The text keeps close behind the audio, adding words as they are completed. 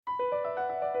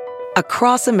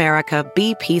Across America,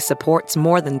 BP supports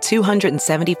more than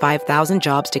 275,000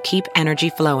 jobs to keep energy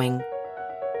flowing.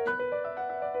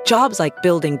 Jobs like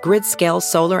building grid-scale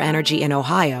solar energy in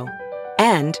Ohio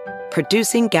and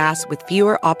producing gas with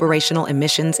fewer operational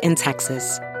emissions in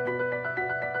Texas.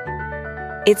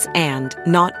 It's and,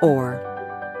 not or.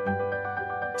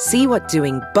 See what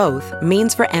doing both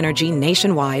means for energy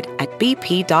nationwide at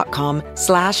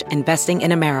bp.com/investing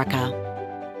in America.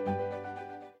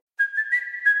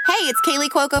 Hey, it's Kaylee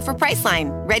Cuoco for Priceline.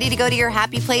 Ready to go to your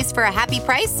happy place for a happy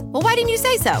price? Well, why didn't you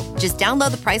say so? Just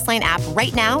download the Priceline app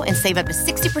right now and save up to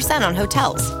 60% on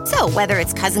hotels. So whether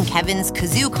it's Cousin Kevin's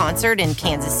Kazoo Concert in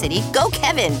Kansas City, go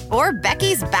Kevin, or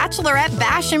Becky's Bachelorette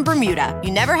Bash in Bermuda,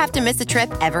 you never have to miss a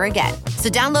trip ever again. So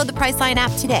download the Priceline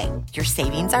app today. Your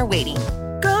savings are waiting.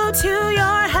 Go to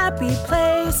your happy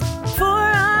place for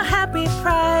a happy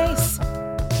price.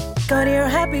 Go to your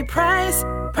happy price,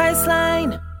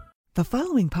 Priceline. The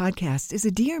following podcast is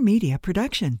a Dear Media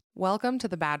production. Welcome to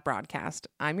The Bad Broadcast.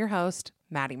 I'm your host,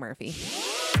 Maddie Murphy. Wait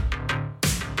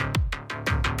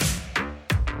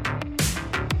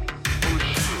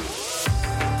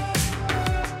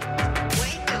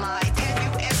till I tell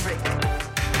you everything.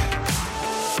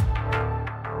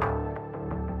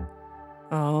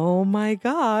 Oh my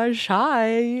gosh.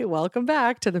 Hi. Welcome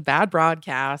back to The Bad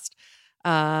Broadcast.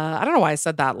 I don't know why I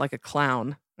said that like a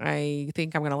clown. I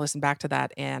think I'm going to listen back to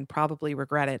that and probably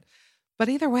regret it. But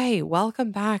either way,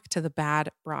 welcome back to The Bad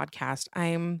Broadcast.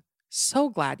 I'm so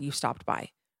glad you stopped by.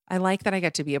 I like that I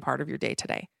get to be a part of your day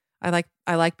today. I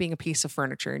like being a piece of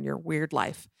furniture in your weird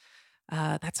life.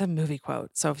 That's a movie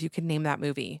quote. So if you can name that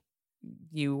movie,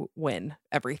 you win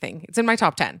everything. It's in my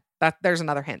top 10. There's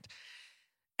another hint.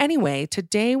 Anyway,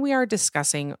 today we are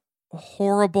discussing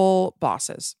horrible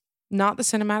bosses, not the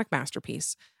cinematic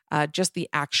masterpiece, just the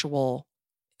actual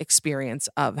experience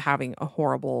of having a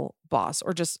horrible boss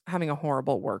or just having a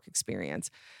horrible work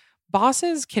experience.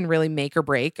 Bosses can really make or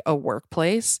break a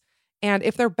workplace. And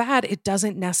if they're bad, it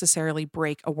doesn't necessarily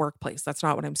break a workplace. That's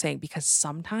not what I'm saying, because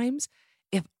sometimes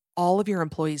if all of your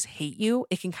employees hate you,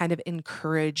 it can kind of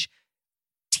encourage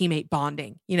teammate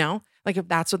bonding, you know? Like if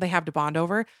that's what they have to bond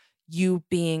over, you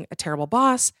being a terrible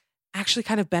boss actually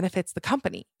kind of benefits the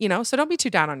company, you know? So don't be too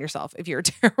down on yourself if you're a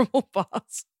terrible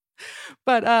boss.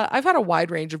 But I've had a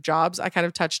wide range of jobs. I kind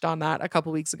of touched on that a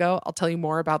couple weeks ago. I'll tell you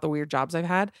more about the weird jobs I've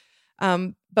had.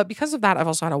 But because of that, I've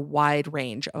also had a wide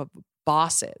range of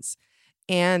bosses.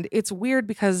 And it's weird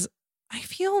because I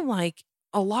feel like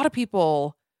a lot of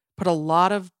people put a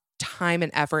lot of time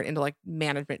and effort into like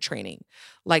management training,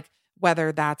 like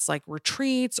whether that's like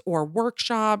retreats or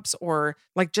workshops or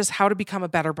like just how to become a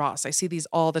better boss. I see these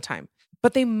all the time,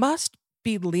 but they must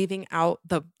be leaving out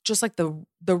the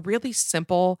really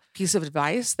simple piece of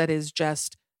advice that is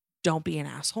just don't be an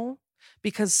asshole,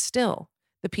 because still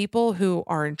the people who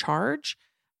are in charge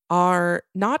are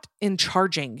not in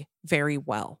charging very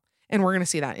well. And we're going to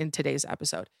see that in today's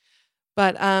episode.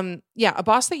 But yeah, a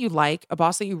boss that you like, a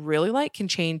boss that you really like can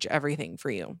change everything for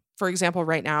you. For example,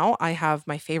 right now I have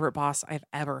my favorite boss I've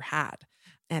ever had,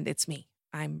 and it's me.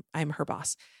 I'm her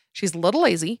boss. She's a little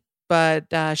lazy, but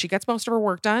she gets most of her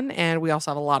work done, and we also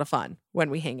have a lot of fun when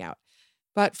we hang out.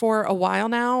 But for a while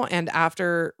now, and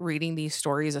after reading these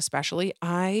stories especially,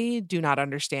 I do not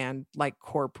understand like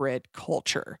corporate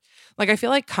culture. Like I feel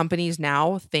like companies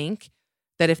now think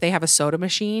that if they have a soda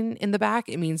machine in the back,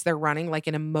 it means they're running like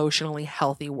an emotionally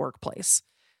healthy workplace.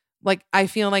 Like I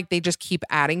feel like they just keep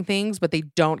adding things, but they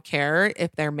don't care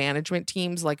if their management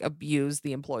teams like abuse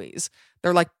the employees.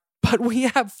 They're like, but we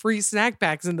have free snack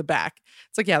packs in the back.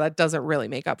 It's like, yeah, that doesn't really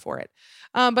make up for it.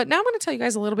 But now I'm going to tell you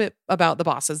guys a little bit about the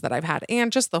bosses that I've had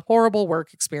and just the horrible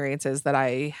work experiences that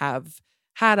I have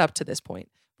had up to this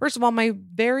point. First of all, my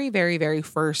very, very, very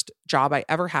first job I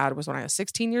ever had was when I was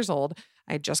 16 years old.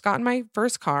 I had just gotten my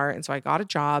first car, and so I got a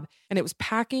job, and it was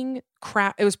packing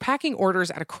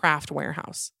orders at a craft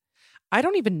warehouse. I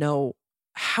don't even know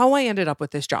how I ended up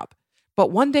with this job, but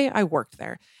one day I worked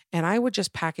there. And I would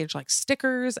just package like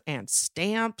stickers and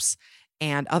stamps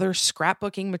and other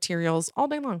scrapbooking materials all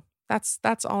day long. That's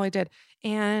all I did.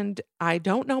 And I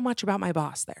don't know much about my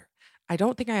boss there. I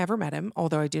don't think I ever met him,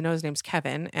 although I do know his name's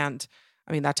Kevin. And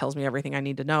I mean, that tells me everything I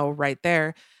need to know right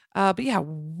there. But yeah,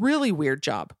 really weird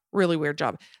job. Really weird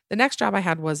job. The next job I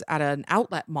had was at an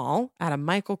outlet mall at a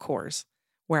Michael Kors,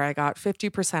 where I got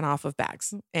 50% off of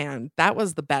bags. And that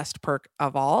was the best perk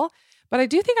of all. But I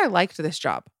do think I liked this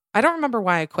job. I don't remember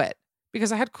why I quit,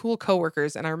 because I had cool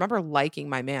coworkers and I remember liking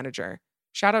my manager.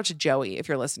 Shout out to Joey if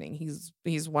you're listening.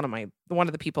 He's one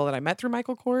of the people that I met through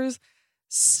Michael Kors.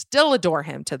 Still adore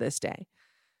him to this day.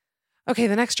 Okay,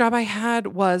 the next job I had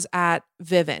was at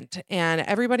Vivint, and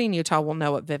everybody in Utah will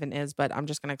know what Vivint is, but I'm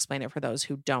just going to explain it for those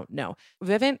who don't know.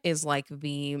 Vivint is like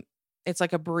it's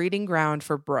like a breeding ground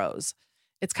for bros.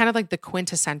 It's kind of like the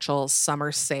quintessential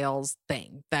summer sales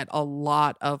thing that a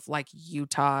lot of like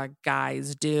Utah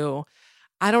guys do.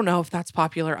 I don't know if that's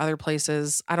popular other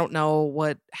places. I don't know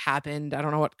what happened. I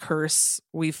don't know what curse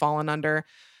we've fallen under.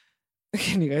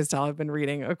 Can you guys tell I've been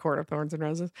reading A Court of Thorns and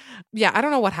Roses? Yeah, I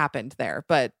don't know what happened there,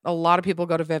 but a lot of people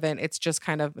go to Vivint. It's just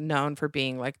kind of known for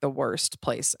being like the worst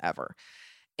place ever.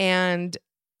 And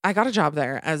I got a job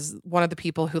there as one of the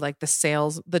people who like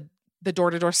the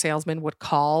door-to-door salesman would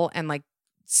call and like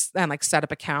set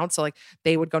up accounts. So like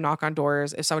they would go knock on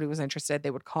doors. If somebody was interested,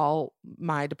 they would call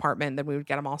my department, then we would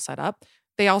get them all set up.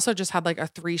 They also just had like a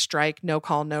 3-strike, no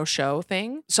call, no show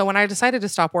thing. So when I decided to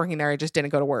stop working there, I just didn't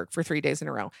go to work for 3 days in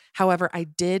a row. However, I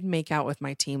did make out with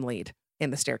my team lead in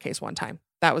the staircase one time.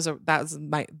 That was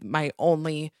my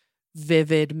only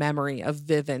vivid memory of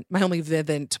Vivint, my only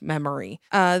Vivint memory.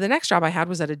 The next job I had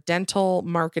was at a dental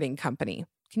marketing company.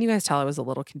 Can you guys tell I was a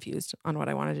little confused on what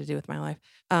I wanted to do with my life?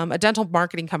 A dental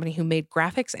marketing company who made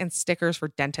graphics and stickers for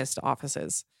dentist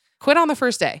offices. Quit on the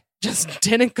first day. Just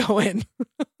didn't go in.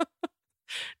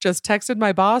 Just texted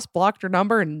my boss, blocked her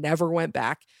number, and never went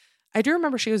back. I do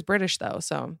remember she was British, though,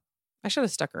 so I should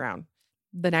have stuck around.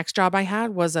 The next job I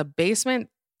had was a basement,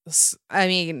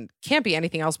 can't be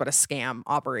anything else but a scam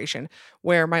operation,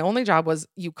 where my only job was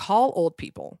you call old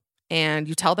people and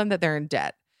you tell them that they're in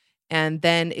debt. And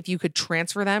then if you could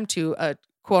transfer them to a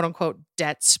quote unquote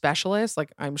debt specialist,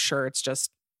 like I'm sure it's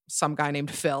just some guy named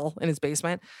Phil in his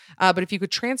basement. But if you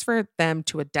could transfer them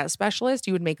to a debt specialist,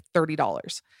 you would make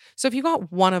 $30. So if you got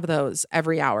one of those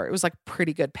every hour, it was like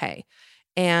pretty good pay.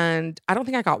 And I don't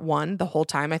think I got one the whole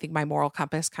time. I think my moral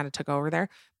compass kind of took over there,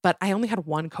 but I only had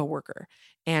one coworker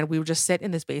and we would just sit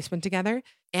in this basement together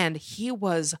and he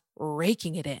was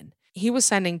raking it in. He was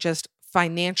sending just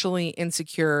financially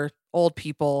insecure old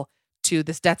people to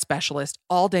this debt specialist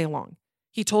all day long.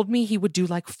 He told me he would do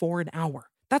like 4 an hour.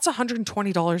 That's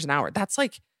 $120 an hour.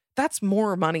 That's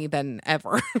more money than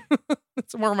ever.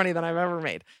 It's more money than I've ever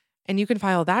made. And you can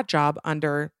file that job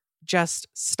under just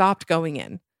stopped going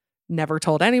in. Never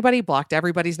told anybody, blocked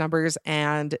everybody's numbers,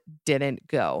 and didn't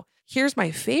go. Here's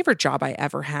my favorite job I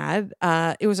ever had.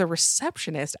 It was a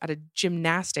receptionist at a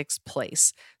gymnastics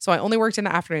place. So I only worked in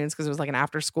the afternoons because it was like an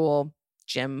after school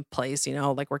gym place,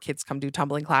 like where kids come do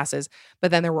tumbling classes.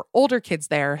 But then there were older kids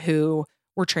there who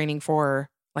were training for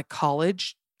like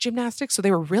college gymnastics. So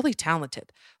they were really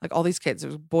talented. Like all these kids, there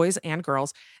was boys and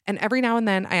girls. And every now and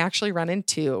then I actually run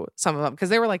into some of them because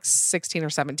they were like 16 or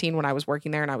 17 when I was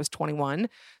working there and I was 21.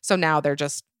 So now they're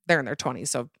in their 20s.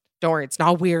 So don't worry, it's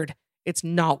not weird. It's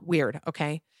not weird.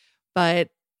 Okay. But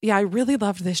yeah, I really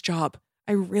loved this job.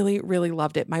 I really, really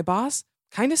loved it. My boss,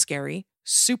 kind of scary,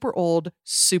 super old,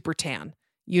 super tan.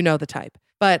 You know the type.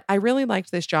 But I really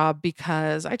liked this job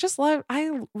because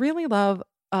I really love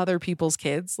other people's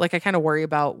kids. Like I kind of worry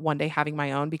about one day having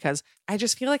my own because I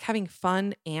just feel like having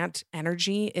fun aunt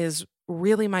energy is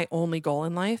really my only goal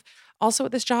in life. Also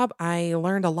at this job, I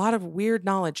learned a lot of weird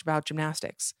knowledge about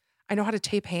gymnastics. I know how to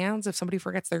tape hands if somebody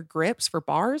forgets their grips for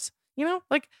bars,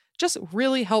 like just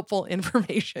really helpful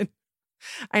information.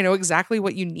 I know exactly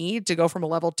what you need to go from a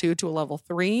level 2 to a level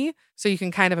 3. So you can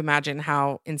kind of imagine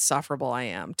how insufferable I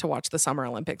am to watch the Summer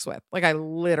Olympics with. Like I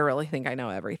literally think I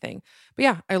know everything. But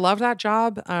yeah, I love that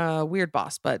job. Weird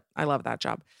boss, but I love that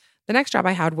job. The next job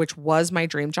I had, which was my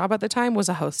dream job at the time, was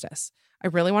a hostess. I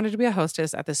really wanted to be a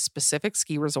hostess at this specific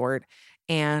ski resort.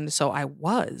 And so I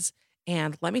was.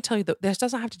 And let me tell you, this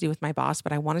doesn't have to do with my boss,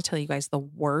 but I want to tell you guys the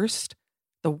worst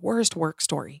work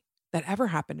story that ever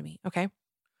happened to me. Okay.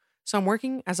 So I'm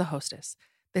working as a hostess.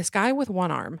 This guy with one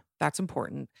arm, that's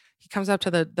important. He comes up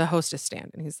to the hostess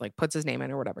stand and he's like, puts his name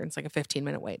in or whatever. And it's like a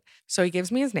 15-minute wait. So he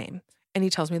gives me his name and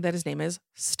he tells me that his name is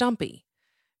Stumpy.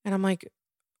 And I'm like,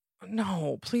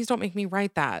 no, please don't make me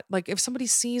write that. Like if somebody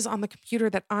sees on the computer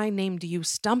that I named you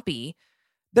Stumpy,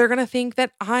 they're going to think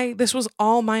that this was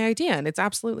all my idea. And it's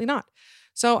absolutely not.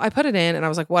 So I put it in and I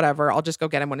was like, whatever, I'll just go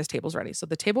get him when his table's ready. So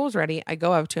the table was ready. I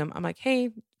go up to him. I'm like,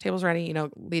 hey, table's ready,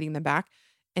 leading them back.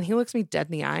 And he looks me dead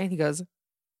in the eye and he goes,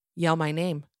 yell my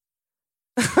name.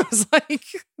 I was like,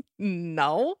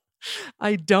 no,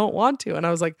 I don't want to. And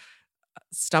I was like,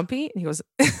 Stumpy? And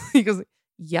he goes,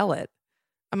 yell it.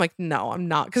 I'm like, no, I'm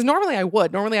not. Because normally I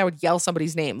would yell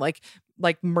somebody's name, like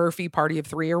Murphy Party of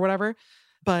 3 or whatever.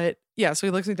 But yeah, so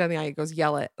he looks me dead in the eye. He goes,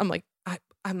 yell it. I'm like,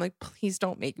 please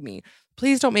don't make me.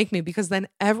 Please don't make me. Because then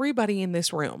everybody in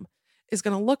this room is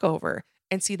going to look over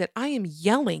and see that I am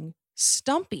yelling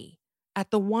Stumpy at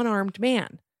the one-armed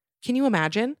man. Can you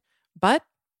imagine? But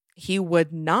He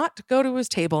would not go to his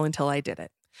table until I did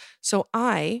it. So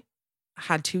I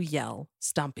had to yell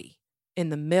Stumpy in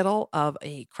the middle of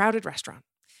a crowded restaurant.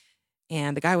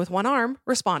 And the guy with one arm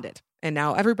responded. And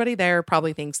now everybody there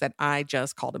probably thinks that I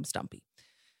just called him Stumpy.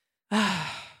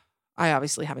 I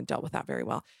obviously haven't dealt with that very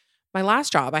well. My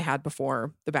last job I had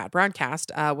before the Bad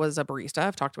Broadcast was a barista.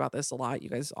 I've talked about this a lot. You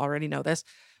guys already know this.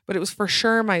 But it was for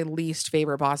sure my least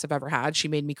favorite boss I've ever had. She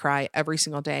made me cry every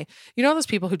single day. You know those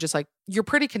people who just like, you're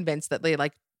pretty convinced that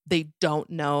they don't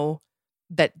know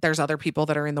that there's other people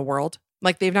that are in the world.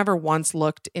 Like they've never once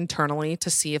looked internally to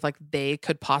see if like they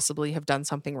could possibly have done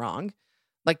something wrong.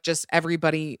 Like just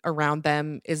everybody around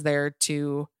them is there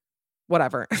to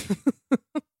whatever.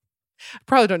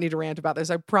 Probably don't need to rant about this.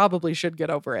 I probably should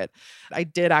get over it. I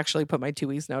did actually put my 2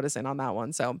 weeks notice in on that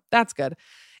one. So that's good.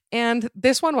 And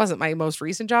this one wasn't my most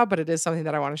recent job, but it is something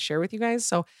that I want to share with you guys.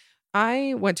 So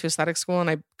I went to aesthetic school and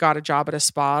I got a job at a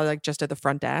spa, like just at the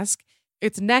front desk.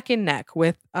 It's neck and neck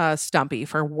with Stumpy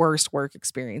for worst work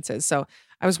experiences. So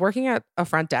I was working at a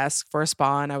front desk for a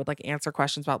spa and I would like answer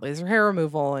questions about laser hair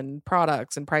removal and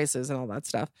products and prices and all that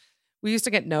stuff. We used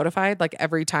to get notified like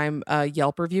every time a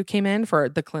Yelp review came in for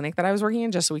the clinic that I was working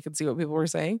in, just so we could see what people were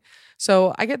saying.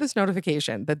 So I get this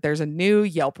notification that there's a new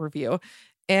Yelp review.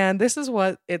 And this is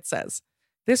what it says.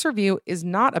 This review is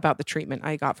not about the treatment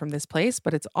I got from this place,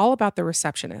 but it's all about the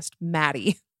receptionist,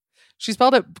 Maddie. She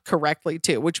spelled it correctly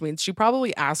too, which means she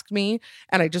probably asked me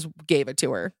and I just gave it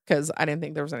to her because I didn't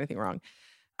think there was anything wrong.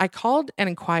 I called and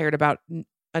inquired about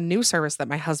a new service that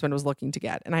my husband was looking to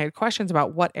get, and I had questions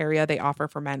about what area they offer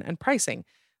for men and pricing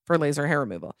for laser hair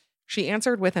removal. She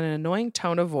answered with an annoying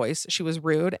tone of voice. She was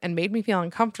rude and made me feel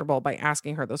uncomfortable by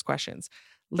asking her those questions.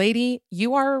 Lady,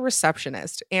 you are a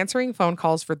receptionist, answering phone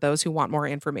calls for those who want more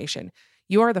information.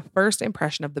 You are the first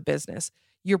impression of the business.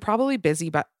 You're probably busy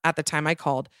at the time I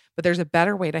called, but there's a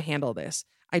better way to handle this.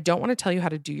 I don't want to tell you how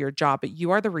to do your job, but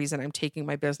you are the reason I'm taking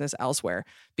my business elsewhere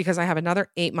because I have another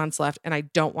 8 months left and I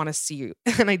don't want to see you.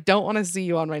 And I don't want to see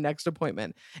you on my next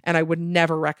appointment. And I would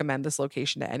never recommend this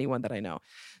location to anyone that I know.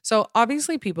 So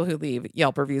obviously people who leave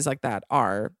Yelp reviews like that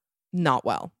are not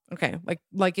well. Okay.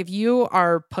 Like if you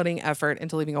are putting effort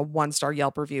into leaving a 1-star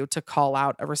Yelp review to call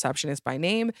out a receptionist by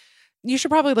name, you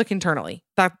should probably look internally.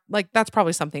 That's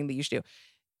probably something that you should do.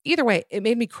 Either way, it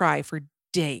made me cry for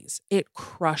days. It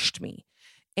crushed me.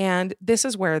 And this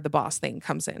is where the boss thing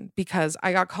comes in because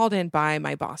I got called in by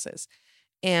my bosses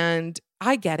and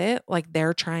I get it. Like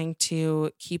they're trying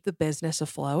to keep the business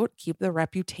afloat, keep the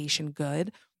reputation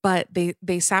good, but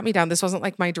they sat me down. This wasn't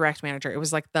like my direct manager. It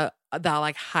was like the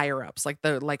like higher ups, like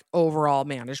the like overall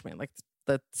management, like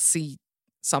the C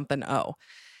something O.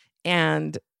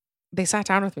 And they sat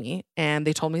down with me and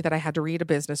they told me that I had to read a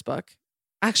business book.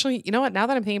 Actually, you know what? Now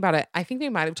that I'm thinking about it, I think they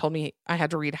might have told me I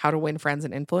had to read How to Win Friends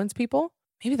and Influence People.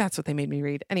 Maybe that's what they made me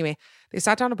read. Anyway, they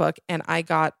sat down a book and I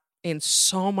got in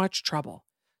so much trouble.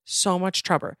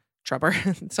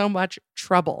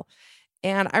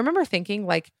 And I remember thinking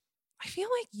like, I feel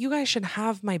like you guys should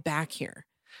have my back here.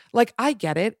 Like, I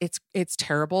get it. It's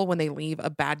terrible when they leave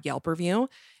a bad Yelp review.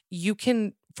 You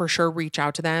can for sure reach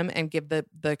out to them and give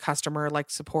the customer like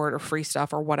support or free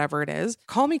stuff or whatever it is.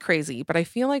 Call me crazy, but I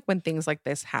feel like when things like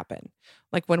this happen,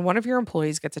 like when one of your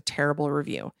employees gets a terrible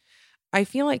review, I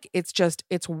feel like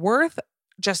it's worth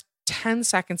just 10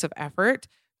 seconds of effort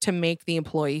to make the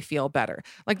employee feel better.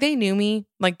 Like they knew me,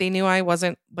 like they knew I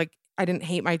wasn't like, I didn't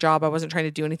hate my job. I wasn't trying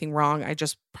to do anything wrong. I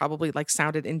just probably like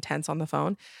sounded intense on the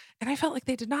phone. And I felt like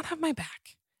they did not have my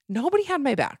back. Nobody had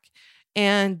my back.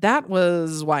 And that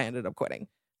was why I ended up quitting.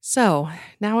 So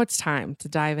now it's time to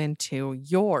dive into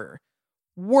your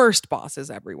worst bosses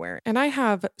everywhere. And I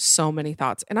have so many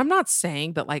thoughts. And I'm not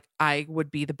saying that like I would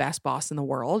be the best boss in the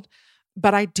world,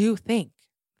 but I do think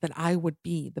that I would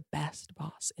be the best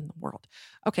boss in the world.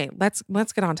 Okay, let's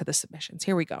get on to the submissions.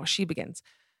 Here we go. She begins.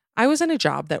 I was in a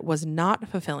job that was not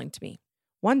fulfilling to me.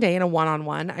 One day in a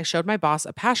one-on-one, I showed my boss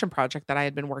a passion project that I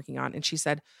had been working on, and she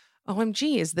said,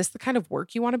 OMG, is this the kind of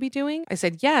work you want to be doing? I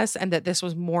said yes, and that this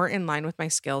was more in line with my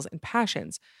skills and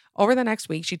passions. Over the next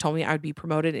week, she told me I would be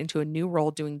promoted into a new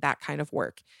role doing that kind of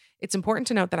work. It's important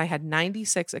to note that I had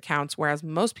 96 accounts, whereas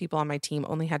most people on my team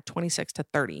only had 26 to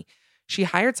 30. She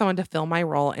hired someone to fill my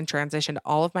role and transitioned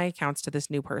all of my accounts to this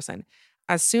new person.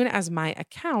 As soon as my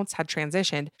accounts had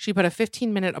transitioned, she put a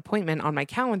 15-minute appointment on my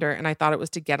calendar, and I thought it was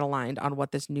to get aligned on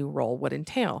what this new role would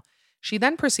entail. She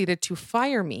then proceeded to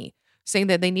fire me, saying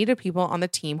that they needed people on the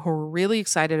team who were really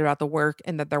excited about the work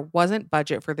and that there wasn't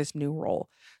budget for this new role.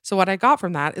 So what I got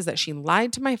from that is that she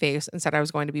lied to my face and said I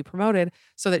was going to be promoted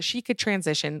so that she could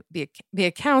transition the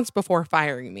accounts before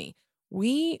firing me.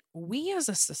 We as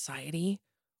a society,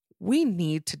 we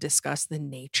need to discuss the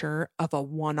nature of a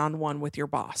one-on-one with your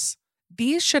boss.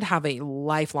 These should have a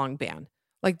lifelong ban.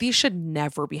 Like, these should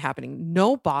never be happening.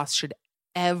 No boss should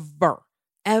ever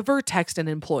text an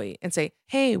employee and say,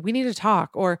 hey, we need to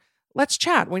talk, or let's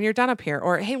chat when you're done up here,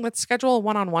 or hey, let's schedule a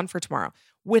one-on-one for tomorrow,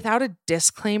 without a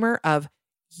disclaimer of,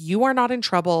 you are not in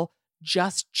trouble,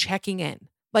 just checking in.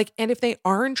 Like, and if they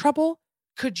are in trouble,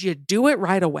 could you do it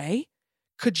right away?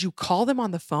 Could you call them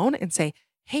on the phone and say,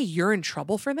 hey, you're in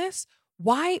trouble for this?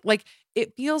 Why? Like,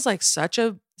 it feels like such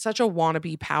a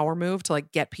wannabe power move to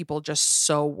like get people just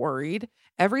so worried.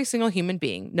 Every single human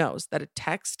being knows that a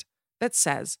text that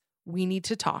says we need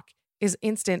to talk is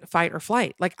instant fight or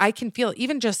flight. Like, I can feel it.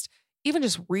 Even just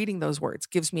reading those words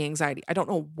gives me anxiety. I don't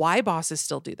know why bosses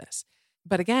still do this.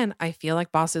 But again, I feel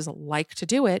like bosses like to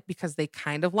do it because they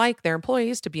kind of like their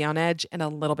employees to be on edge and a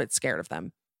little bit scared of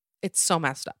them. It's so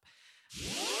messed up.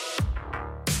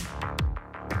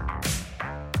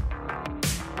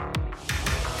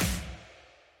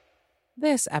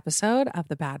 This episode of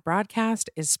the Bad Broadcast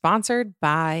is sponsored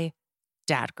by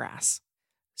Dadgrass.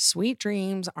 Sweet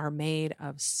dreams are made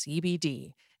of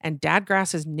CBD, and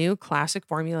Dadgrass's new classic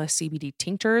formula CBD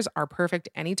tinctures are perfect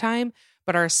anytime,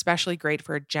 but are especially great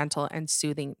for a gentle and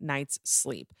soothing night's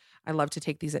sleep. I love to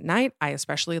take these at night. I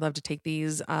especially love to take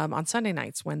these on Sunday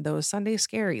nights when those Sunday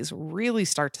scaries really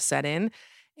start to set in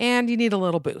and you need a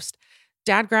little boost.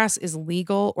 Dadgrass is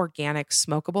legal, organic,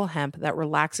 smokable hemp that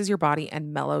relaxes your body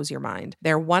and mellows your mind.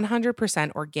 Their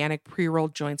 100% organic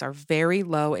pre-rolled joints are very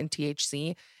low in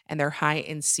THC and they're high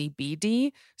in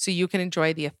CBD, so you can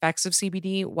enjoy the effects of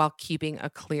CBD while keeping a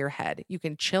clear head. You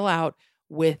can chill out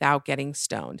without getting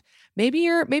stoned. Maybe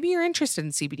you're interested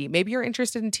in CBD. Maybe you're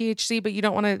interested in THC, but you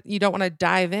don't want to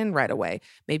dive in right away.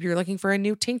 Maybe you're looking for a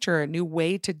new tincture, a new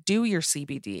way to do your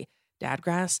CBD.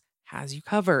 Dadgrass has you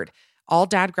covered. All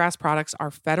Dadgrass products are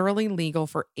federally legal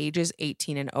for ages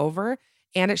 18 and over,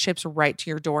 and it ships right to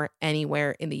your door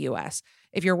anywhere in the U.S.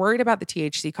 If you're worried about the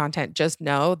THC content, just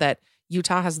know that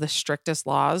Utah has the strictest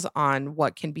laws on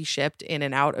what can be shipped in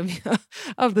and out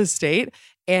of the state,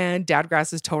 and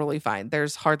Dadgrass is totally fine.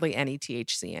 There's hardly any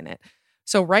THC in it.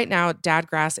 So right now,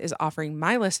 Dadgrass is offering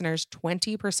my listeners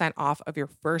 20% off of your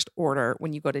first order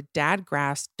when you go to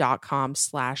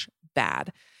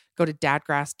dadgrass.com/bad. Go to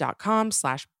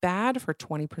dadgrass.com/bad for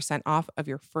 20% off of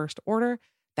your first order.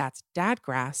 That's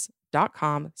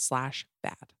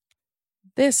dadgrass.com/bad.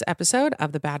 This episode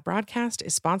of the Bad Broadcast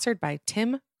is sponsored by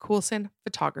Tim Coulson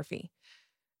Photography.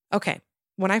 Okay,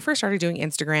 when I first started doing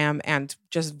Instagram and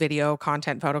just video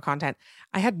content, photo content,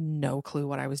 I had no clue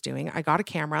what I was doing. I got a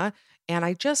camera and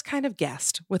I just kind of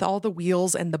guessed with all the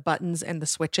wheels and the buttons and the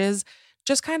switches,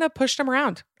 just kind of pushed them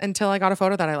around until I got a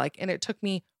photo that I like. And it took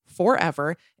me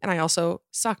forever, and I also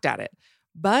sucked at it.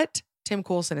 But Tim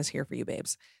Coulson is here for you,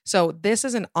 babes. So this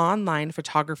is an online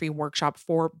photography workshop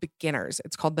for beginners.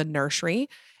 It's called The Nursery,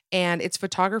 and it's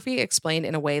photography explained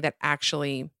in a way that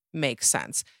actually makes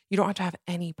sense. You don't have to have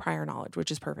any prior knowledge,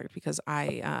 which is perfect because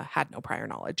I had no prior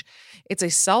knowledge. It's a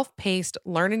self-paced,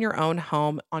 learn in your own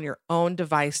home, on your own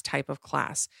device type of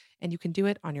class, and you can do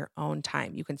it on your own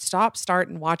time. You can stop, start,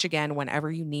 and watch again whenever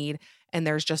you need, and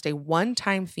there's just a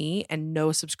one-time fee and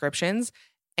no subscriptions,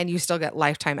 and you still get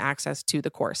lifetime access to the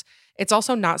course. It's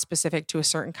also not specific to a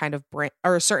certain kind of brand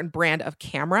or a certain brand of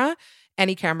camera.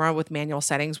 Any camera with manual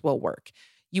settings will work.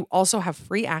 You also have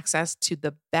free access to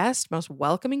the best, most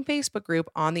welcoming Facebook group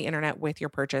on the internet with your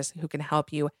purchase who can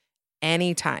help you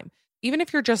anytime. Even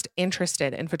if you're just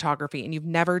interested in photography and you've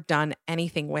never done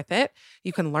anything with it,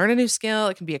 you can learn a new skill.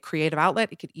 It can be a creative outlet.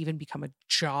 It could even become a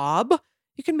job.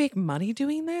 You can make money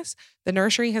doing this. The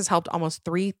Nursery has helped almost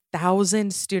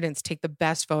 3,000 students take the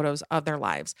best photos of their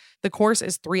lives. The course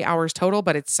is 3 hours total,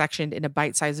 but it's sectioned into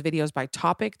bite-sized videos by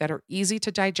topic that are easy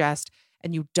to digest,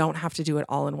 and you don't have to do it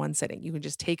all in one sitting. You can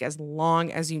just take as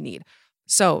long as you need.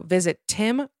 So visit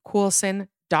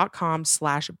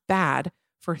timcoulson.com/bad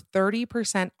for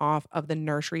 30% off of the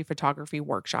Nursery Photography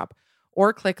Workshop,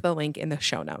 or click the link in the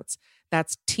show notes.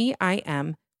 That's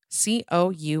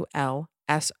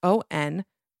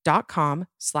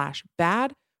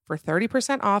timcoulson.com/bad for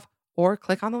 30% off, or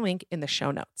click on the link in the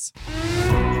show notes.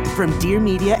 From Dear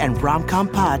Media and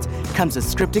Romcom Pods comes a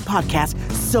scripted podcast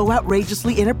so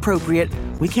outrageously inappropriate,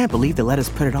 we can't believe they let us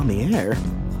put it on the air.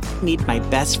 Meet my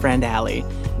best friend, Allie.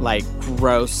 Like,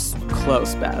 gross,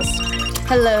 close best.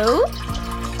 Hello?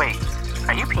 Wait,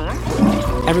 are you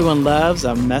peeing? Everyone loves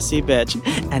a messy bitch,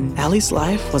 and Allie's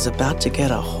life was about to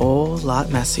get a whole lot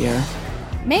messier.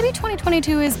 Maybe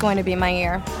 2022 is going to be my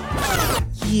year.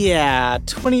 Yeah,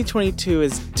 2022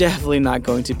 is definitely not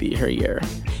going to be her year.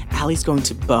 Allie's going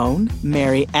to bone,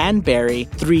 marry, and bury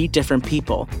 3 different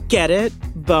people. Get it?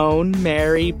 Bone,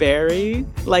 Mary, Berry.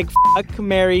 Like fuck,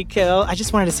 marry, kill. I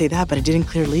just wanted to say that, but it didn't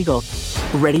clear legal.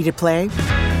 Ready to play?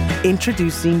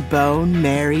 Introducing Bone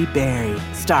Mary Berry,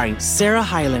 starring Sarah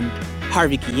Hyland,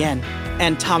 Harvey Guillen,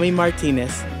 and Tommy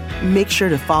Martinez. Make sure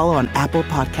to follow on Apple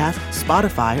Podcasts,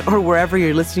 Spotify, or wherever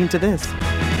you're listening to this.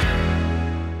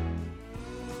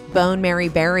 Bone Mary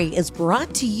Berry is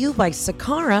brought to you by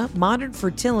Sakara, Modern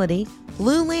Fertility,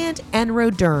 Blueland, and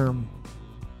Roderm.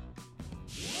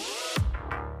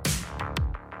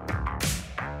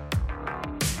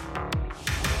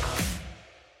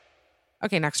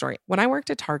 Okay, next story. When I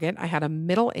worked at Target, I had a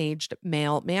middle-aged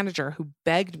male manager who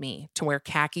begged me to wear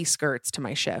khaki skirts to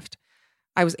my shift.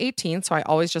 I was 18, so I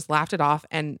always just laughed it off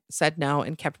and said no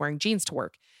and kept wearing jeans to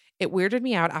work. It weirded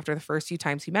me out after the first few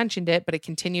times he mentioned it, but it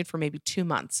continued for maybe 2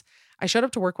 months. I showed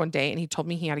up to work one day and he told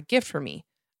me he had a gift for me.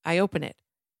 I open it.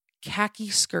 Khaki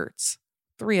skirts.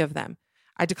 3 of them.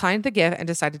 I declined the gift and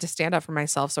decided to stand up for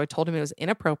myself, so I told him it was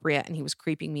inappropriate and he was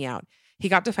creeping me out. He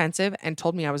got defensive and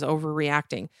told me I was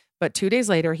overreacting, but 2 days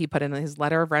later, he put in his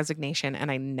letter of resignation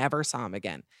and I never saw him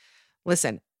again.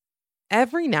 Listen,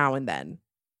 every now and then,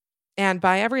 and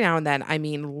by every now and then, I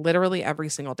mean literally every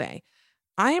single day,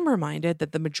 I am reminded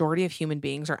that the majority of human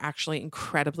beings are actually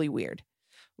incredibly weird.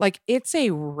 Like, it's a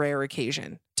rare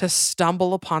occasion to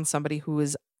stumble upon somebody who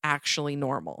is actually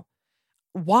normal.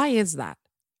 Why is that?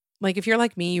 Like, if you're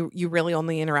like me, you really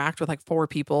only interact with like 4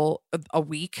 people a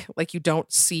week. Like, you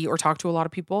don't see or talk to a lot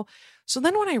of people. So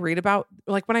then when I read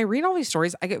all these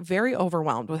stories, I get very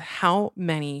overwhelmed with how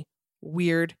many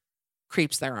weird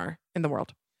creeps there are in the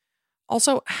world.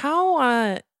 Also,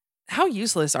 how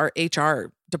useless are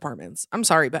HR departments? I'm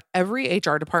sorry, but every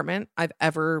HR department I've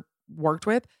ever worked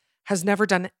with has never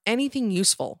done anything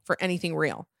useful for anything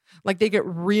real. Like, they get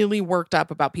really worked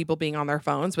up about people being on their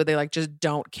phones, but they like just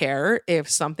don't care if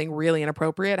something really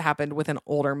inappropriate happened with an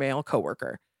older male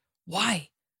coworker. Why?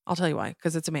 I'll tell you why,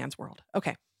 because it's a man's world.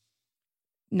 Okay.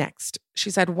 Next, she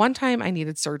said, one time I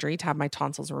needed surgery to have my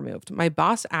tonsils removed. My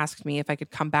boss asked me if I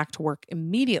could come back to work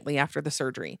immediately after the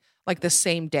surgery, like the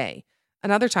same day.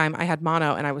 Another time I had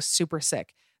mono and I was super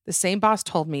sick. The same boss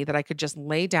told me that I could just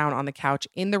lay down on the couch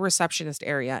in the receptionist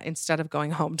area instead of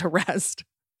going home to rest.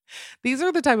 These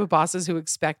are the type of bosses who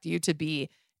expect you to be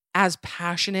as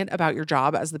passionate about your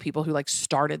job as the people who like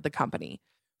started the company.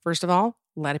 First of all,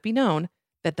 let it be known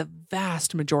that the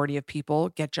vast majority of people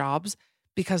get jobs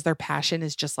because their passion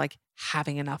is just like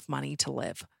having enough money to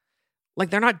live. Like,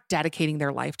 they're not dedicating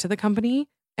their life to the company.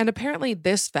 And apparently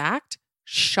this fact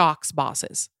shocks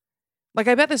bosses. Like,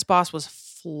 I bet this boss was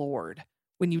floored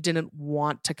when you didn't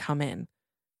want to come in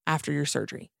after your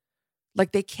surgery.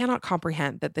 Like, they cannot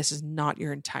comprehend that this is not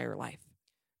your entire life.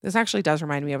 This actually does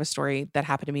remind me of a story that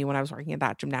happened to me when I was working at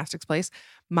that gymnastics place.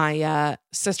 My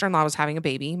sister-in-law was having a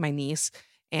baby, my niece,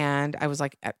 and I was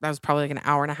probably like an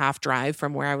hour and a half drive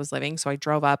from where I was living. So I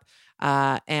drove up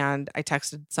and I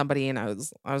texted somebody and I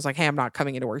was like, hey, I'm not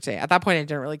coming into work today. At that point, I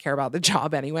didn't really care about the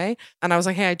job anyway. And I was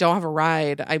like, hey, I don't have a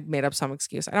ride. I made up some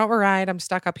excuse. I don't have a ride. I'm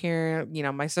stuck up here. You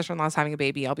know, my sister-in-law is having a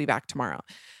baby. I'll be back tomorrow.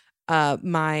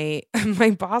 My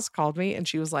boss called me and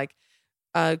she was like,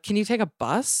 can you take a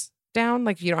bus down?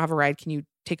 Like, if you don't have a ride, can you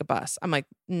take a bus? I'm like,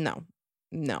 no,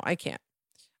 I can't.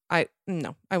 I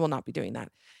will not be doing that.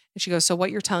 And she goes, so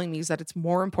what you're telling me is that it's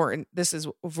more important. This is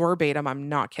verbatim. I'm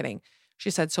not kidding. She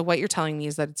said, so what you're telling me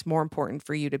is that it's more important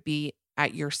for you to be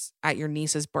at your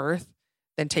niece's birth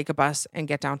than take a bus and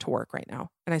get down to work right now.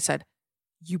 And I said,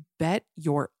 you bet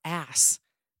your ass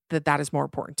that is more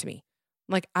important to me.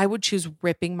 Like, I would choose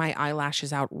ripping my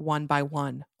eyelashes out one by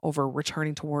one over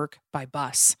returning to work by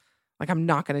bus. Like, I'm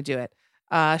not going to do it.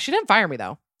 She didn't fire me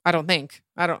though. I don't think.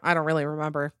 I don't really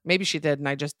remember. Maybe she did and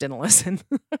I just didn't listen.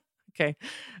 Okay.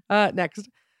 Next.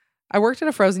 I worked at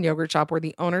a frozen yogurt shop where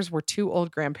the owners were 2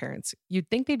 old grandparents. You'd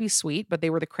think they'd be sweet, but they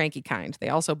were the cranky kind. They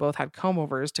also both had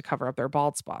comb-overs to cover up their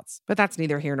bald spots. But that's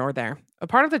neither here nor there. A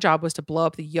part of the job was to blow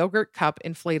up the yogurt cup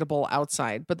inflatable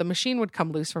outside, but the machine would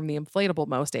come loose from the inflatable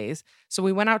most days, so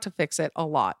we went out to fix it a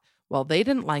lot. Well, they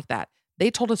didn't like that.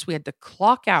 They told us we had to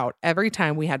clock out every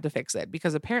time we had to fix it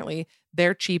because apparently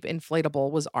their cheap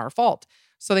inflatable was our fault.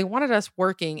 So they wanted us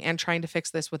working and trying to fix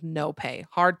this with no pay.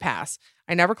 Hard pass.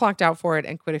 I never clocked out for it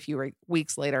and quit a few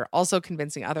weeks later, also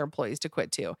convincing other employees to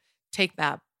quit too. Take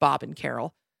that, Bob and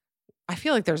Carol. I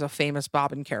feel like there's a famous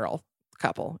Bob and Carol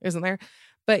couple, isn't there?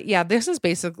 But yeah, this is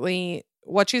basically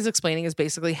what she's explaining is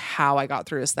basically how I got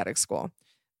through aesthetic school.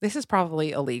 This is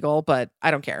probably illegal, but I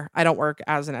don't care. I don't work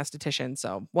as an esthetician,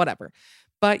 so whatever.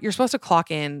 But you're supposed to clock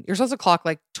in. You're supposed to clock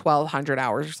like 1,200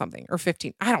 hours or something, or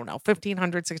 15. I don't know, 1,500,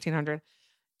 1,600.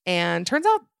 And turns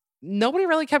out nobody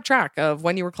really kept track of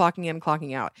when you were clocking in and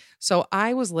clocking out. So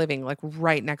I was living like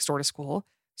right next door to school.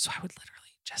 So I would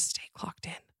literally just stay clocked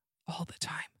in all the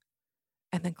time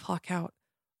and then clock out.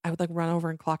 I would like run over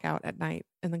and clock out at night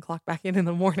and then clock back in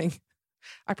the morning.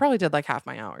 I probably did like half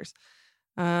my hours.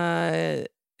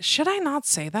 Should I not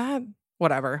say that?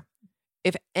 Whatever.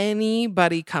 If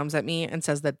anybody comes at me and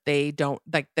says that they don't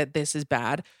like that this is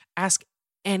bad, ask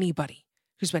anybody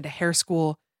who's been to hair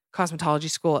school, cosmetology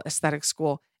school, aesthetic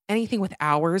school, anything with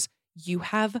hours. You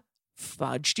have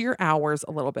fudged your hours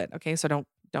a little bit. Okay. So don't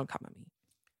come at me.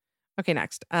 Okay,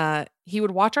 next. He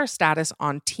would watch our status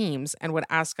on Teams and would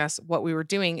ask us what we were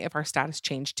doing if our status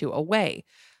changed to away.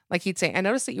 Like he'd say, I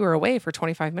noticed that you were away for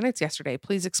 25 minutes yesterday.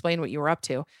 Please explain what you were up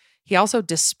to. He also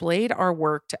displayed our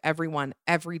work to everyone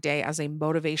every day as a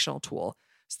motivational tool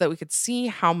so that we could see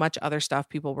how much other stuff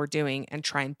people were doing and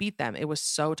try and beat them. It was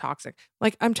so toxic.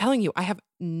 Like I'm telling you, I have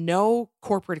no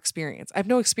corporate experience. I have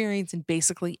no experience in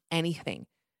basically anything.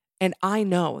 And I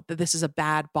know that this is a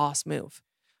bad boss move.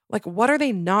 Like, what are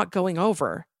they not going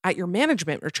over at your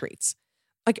management retreats?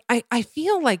 Like, I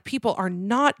feel like people are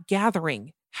not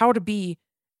gathering how to be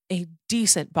a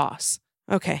decent boss.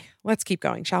 Okay, let's keep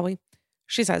going, shall we?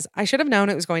 She says, I should have known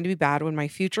it was going to be bad when my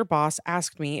future boss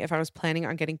asked me if I was planning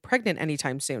on getting pregnant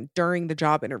anytime soon during the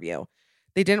job interview.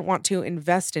 They didn't want to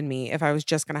invest in me if I was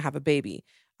just going to have a baby.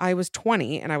 I was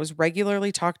 20 and I was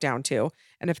regularly talked down to,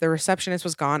 and if the receptionist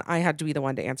was gone, I had to be the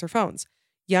one to answer phones.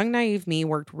 Young, naive me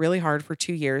worked really hard for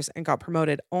 2 years and got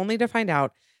promoted only to find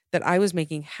out that I was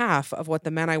making half of what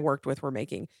the men I worked with were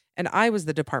making, and I was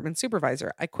the department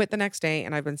supervisor. I quit the next day,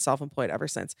 and I've been self-employed ever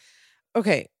since.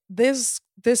 Okay, this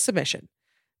submission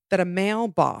that a male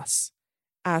boss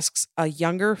asks a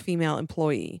younger female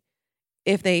employee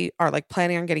if they are like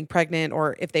planning on getting pregnant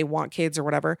or if they want kids or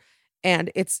whatever,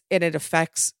 and it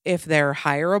affects if they're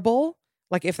hireable,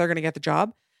 like if they're going to get the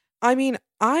job. I mean,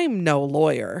 I'm no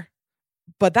lawyer,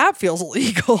 but that feels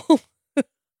illegal.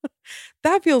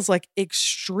 That feels like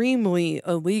extremely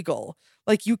illegal.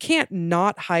 Like you can't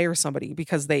not hire somebody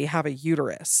because they have a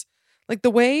uterus. Like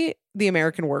the way the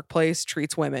American workplace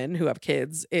treats women who have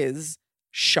kids is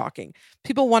shocking.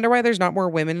 People wonder why there's not more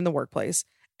women in the workplace.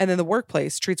 And then the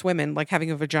workplace treats women like having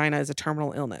a vagina is a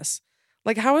terminal illness.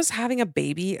 Like how is having a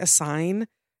baby a sign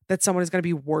that someone is going to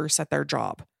be worse at their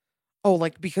job? Oh,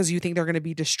 like because you think they're going to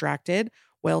be distracted?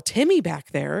 Well, Timmy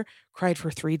back there cried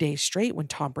for 3 days straight when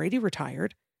Tom Brady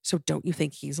retired. So don't you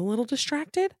think he's a little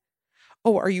distracted?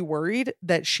 Oh, are you worried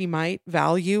that she might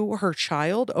value her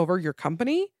child over your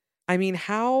company? I mean,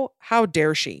 how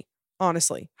dare she?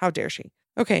 Honestly, how dare she?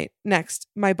 Okay, next.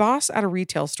 My boss at a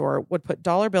retail store would put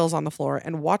dollar bills on the floor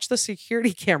and watch the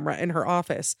security camera in her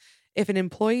office. If an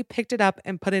employee picked it up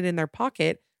and put it in their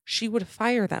pocket, she would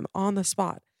fire them on the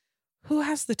spot. Who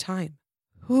has the time?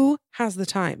 Who has the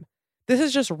time? This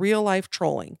is just real life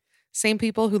trolling. Same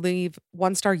people who leave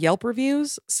 1-star Yelp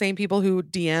reviews, same people who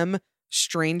DM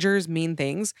strangers mean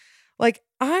things. Like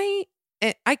I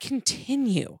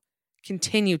continue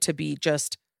to be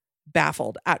just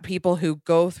baffled at people who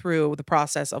go through the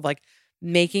process of like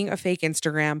making a fake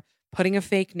Instagram, putting a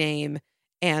fake name,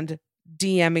 and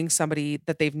DMing somebody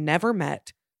that they've never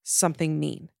met something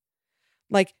mean.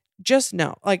 Like, just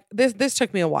know, like this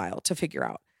took me a while to figure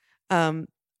out.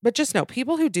 But just know,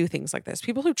 people who do things like this,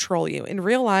 people who troll you in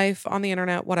real life, on the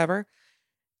internet, whatever,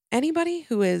 anybody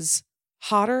who is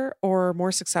hotter or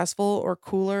more successful or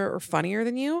cooler or funnier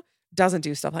than you doesn't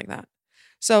do stuff like that.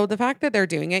 So the fact that they're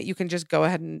doing it, you can go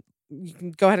ahead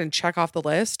and check off the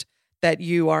list that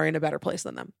you are in a better place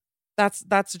than them. That's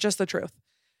just the truth.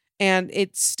 And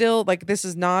it's still like, this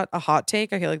is not a hot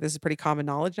take. I feel like this is pretty common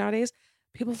knowledge nowadays.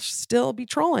 People still be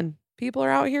trolling. People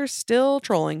are out here still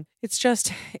trolling.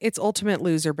 It's ultimate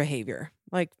loser behavior.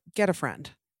 Like, get a friend.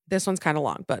 This one's kind of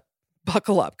long, but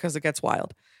buckle up because it gets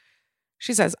wild.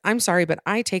 She says, I'm sorry, but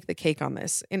I take the cake on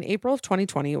this. In April of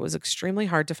 2020, it was extremely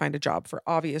hard to find a job for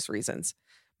obvious reasons.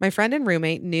 My friend and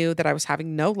roommate knew that I was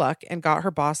having no luck and got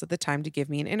her boss at the time to give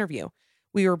me an interview.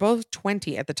 We were both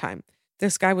 20 at the time.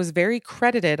 This guy was very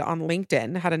credited on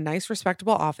LinkedIn, had a nice,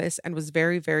 respectable office, and was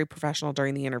very, very professional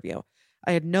during the interview.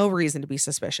 I had no reason to be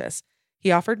suspicious.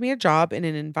 He offered me a job in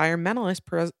an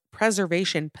environmentalist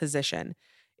preservation position.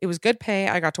 It was good pay.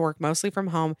 I got to work mostly from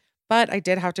home, but I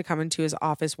did have to come into his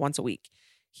office once a week.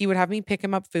 He would have me pick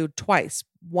him up food twice,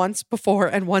 once before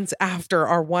and once after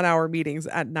our 1-hour meetings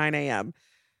at 9 a.m.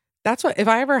 That's what, if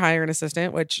I ever hire an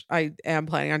assistant, which I am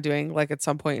planning on doing like at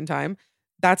some point in time,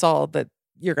 that's all that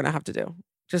you're going to have to do.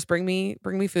 Just bring me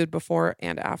food before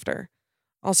and after.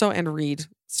 Also, and read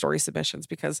story submissions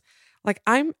because like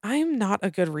I'm not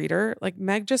a good reader. Like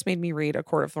Meg just made me read A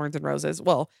Court of Thorns and Roses.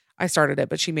 Well, I started it,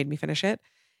 but she made me finish it.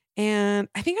 And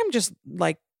I think I'm just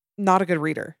like not a good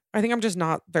reader. I think I'm just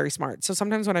not very smart. So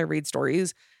sometimes when I read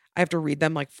stories, I have to read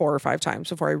them like 4 or 5 times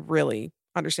before I really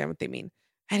understand what they mean.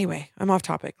 Anyway, I'm off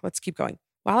topic. Let's keep going.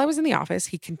 While I was in the office,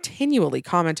 he continually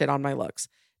commented on my looks,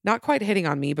 not quite hitting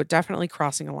on me, but definitely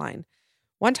crossing a line.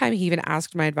 One time, he even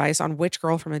asked my advice on which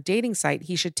girl from a dating site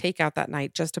he should take out that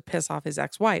night just to piss off his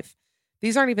ex-wife.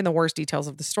 These aren't even the worst details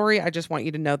of the story. I just want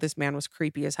you to know this man was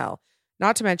creepy as hell.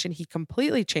 Not to mention, he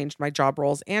completely changed my job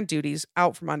roles and duties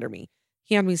out from under me.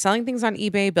 He had me selling things on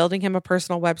eBay, building him a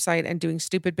personal website, and doing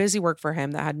stupid busy work for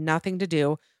him that had nothing to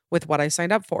do with what I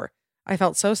signed up for. I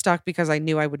felt so stuck because I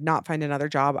knew I would not find another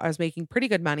job. I was making pretty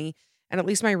good money, and at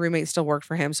least my roommate still worked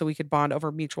for him so we could bond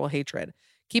over mutual hatred.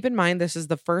 Keep in mind, this is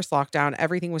the first lockdown.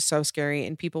 Everything was so scary,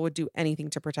 and people would do anything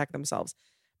to protect themselves.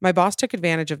 My boss took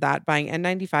advantage of that, buying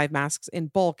N95 masks in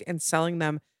bulk and selling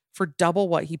them for double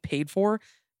what he paid for.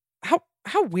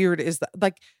 How weird is that?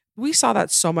 Like, we saw that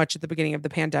so much at the beginning of the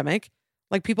pandemic.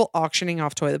 Like, people auctioning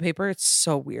off toilet paper. It's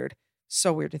so weird.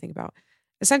 So weird to think about.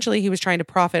 Essentially, he was trying to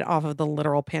profit off of the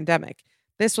literal pandemic.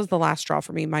 This was the last straw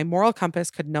for me. My moral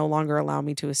compass could no longer allow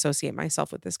me to associate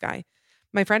myself with this guy.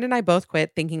 My friend and I both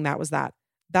quit thinking that was that.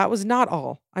 That was not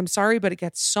all. I'm sorry, but it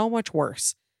gets so much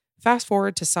worse. Fast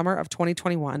forward to summer of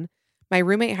 2021. My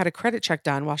roommate had a credit check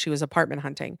done while she was apartment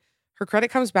hunting. Her credit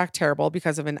comes back terrible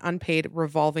because of an unpaid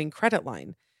revolving credit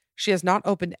line. She has not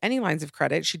opened any lines of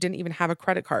credit. She didn't even have a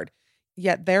credit card.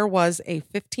 Yet there was a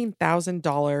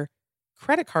 $15,000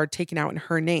 credit card taken out in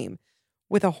her name.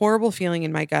 With a horrible feeling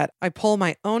in my gut, I pull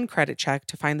my own credit check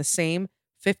to find the same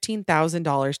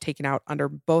 $15,000 taken out under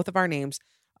both of our names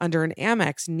under an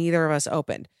Amex neither of us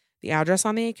opened. The address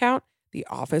on the account, the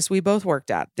office we both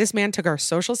worked at. This man took our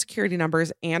social security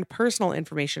numbers and personal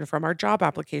information from our job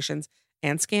applications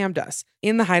and scammed us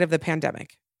in the height of the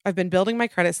pandemic. I've been building my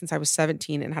credit since I was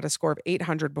 17 and had a score of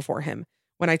 800 before him.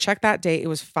 When I checked that day, it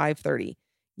was 530.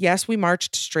 Yes, we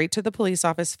marched straight to the police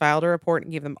office, filed a report,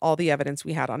 and gave them all the evidence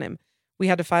we had on him. We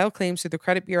had to file claims through the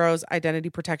credit bureaus, Identity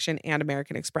Protection, and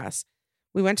American Express.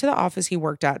 We went to the office he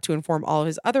worked at to inform all of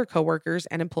his other coworkers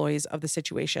and employees of the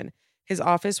situation. His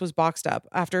office was boxed up.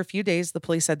 After a few days, the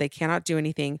police said they cannot do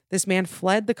anything. This man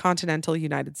fled the continental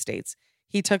United States.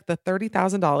 He took the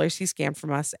 $30,000 he scammed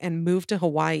from us and moved to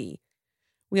Hawaii.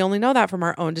 We only know that from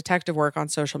our own detective work on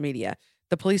social media.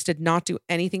 The police did not do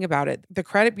anything about it. The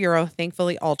credit bureau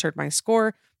thankfully altered my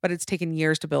score, but it's taken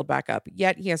years to build back up.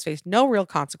 Yet he has faced no real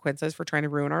consequences for trying to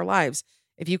ruin our lives.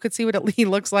 If you could see what he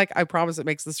looks like, I promise it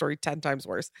makes the story 10 times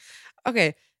worse.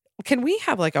 Okay, can we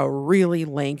have like a really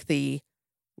lengthy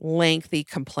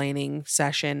complaining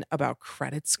session about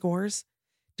credit scores?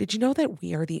 Did you know that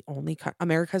we are the only,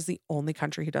 America's the only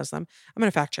country who does them? I'm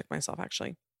going to fact check myself,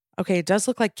 actually. Okay, it does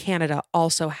look like Canada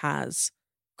also has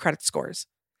credit scores.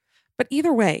 But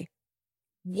either way,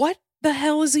 what the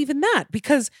hell is even that?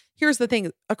 Because here's the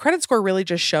thing. A credit score really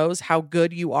just shows how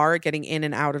good you are at getting in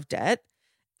and out of debt.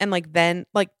 And like, then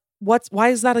like, why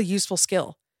is that a useful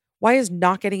skill? Why is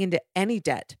not getting into any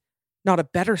debt not a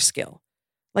better skill?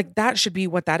 Like, that should be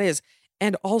what that is.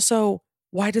 And also,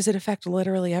 why does it affect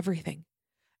literally everything?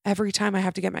 Every time I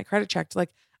have to get my credit checked,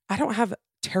 like, I don't have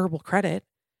terrible credit,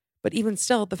 but even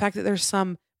still, the fact that there's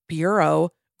some bureau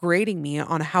grading me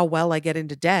on how well I get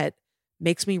into debt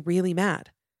makes me really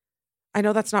mad. I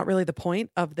know that's not really the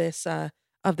point of this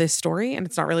story, and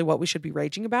it's not really what we should be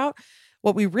raging about.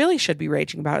 What we really should be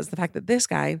raging about is the fact that this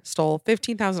guy stole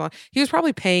 $15,000. He was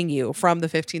probably paying you from the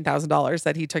 $15,000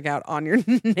 that he took out on your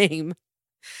name.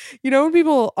 You know, when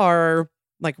people are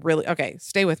like really, okay,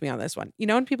 stay with me on this one. You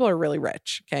know, when people are really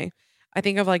rich, okay? I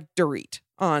think of like Dorit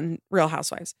on Real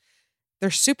Housewives. They're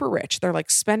super rich. They're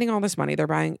like spending all this money. They're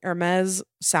buying Hermes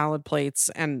salad plates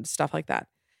and stuff like that.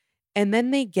 And then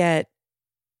they get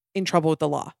in trouble with the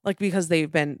law, like because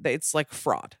it's like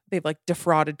fraud. They've like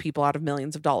defrauded people out of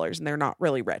millions of dollars and they're not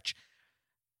really rich.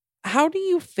 How do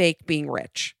you fake being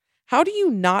rich? How do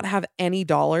you not have any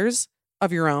dollars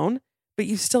of your own, but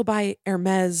you still buy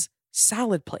Hermes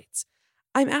salad plates?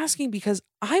 I'm asking because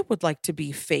I would like to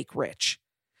be fake rich.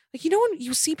 Like, you know, when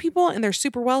you see people and they're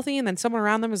super wealthy and then someone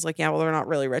around them is like, yeah, well, they're not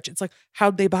really rich. It's like,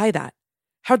 how'd they buy that?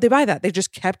 How'd they buy that? They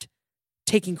just kept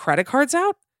taking credit cards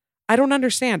out? I don't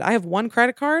understand. I have one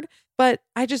credit card, but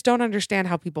I just don't understand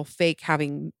how people fake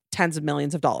having tens of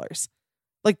millions of dollars.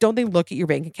 Like, don't they look at your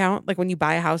bank account? Like when you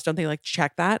buy a house, don't they like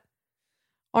check that?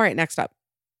 All right, next up.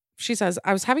 She says,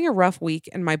 I was having a rough week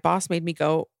and my boss made me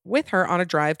go with her on a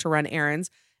drive to run errands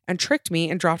and tricked me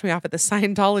and dropped me off at the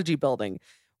Scientology building.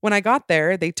 When I got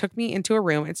there, they took me into a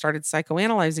room and started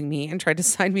psychoanalyzing me and tried to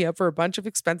sign me up for a bunch of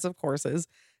expensive courses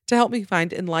to help me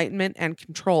find enlightenment and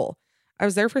control. I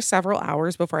was there for several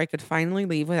hours before I could finally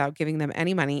leave without giving them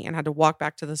any money and had to walk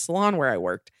back to the salon where I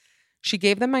worked. She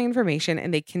gave them my information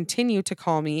and they continued to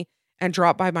call me and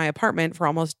drop by my apartment for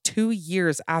almost 2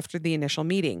 years after the initial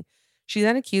meeting. She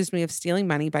then accused me of stealing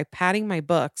money by padding my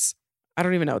books. I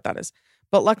don't even know what that is.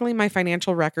 But luckily, my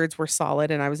financial records were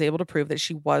solid and I was able to prove that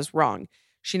she was wrong.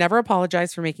 She never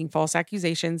apologized for making false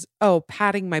accusations. Oh,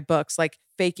 padding my books, like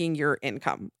faking your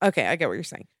income. Okay, I get what you're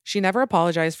saying. She never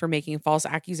apologized for making false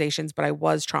accusations, but I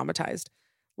was traumatized.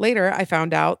 Later, I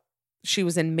found out she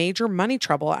was in major money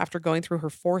trouble after going through her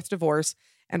 4th divorce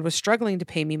and was struggling to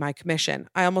pay me my commission.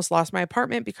 I almost lost my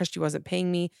apartment because she wasn't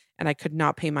paying me and I could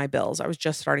not pay my bills. I was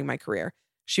just starting my career.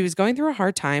 She was going through a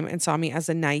hard time and saw me as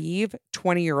a naive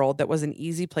 20-year-old that was an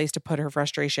easy place to put her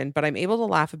frustration, but I'm able to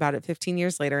laugh about it 15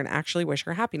 years later and actually wish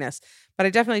her happiness. But I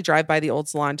definitely drive by the old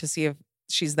salon to see if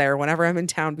she's there whenever I'm in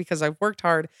town because I've worked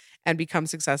hard and become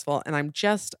successful and I'm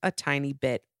just a tiny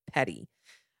bit petty.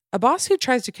 A boss who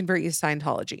tries to convert you to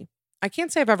Scientology. I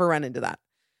can't say I've ever run into that.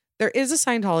 There is a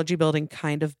Scientology building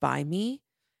kind of by me,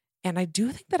 and I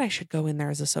do think that I should go in there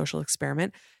as a social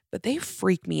experiment, but they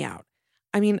freak me out.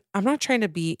 I mean, I'm not trying to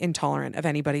be intolerant of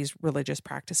anybody's religious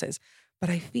practices, but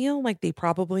I feel like they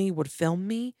probably would film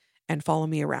me and follow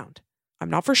me around. I'm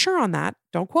not for sure on that.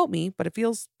 Don't quote me, but it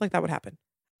feels like that would happen.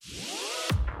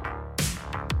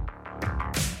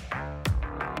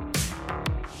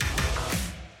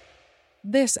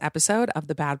 This episode of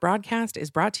The Bad Broadcast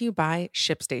is brought to you by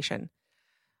ShipStation.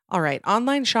 All right,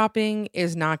 online shopping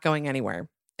is not going anywhere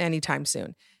anytime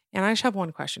soon. And I just have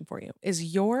one question for you.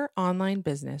 Is your online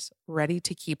business ready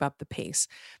to keep up the pace?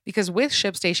 Because with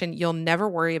ShipStation, you'll never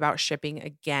worry about shipping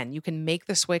again. You can make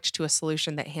the switch to a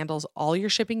solution that handles all your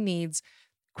shipping needs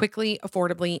quickly,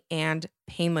 affordably, and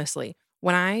painlessly.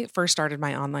 When I first started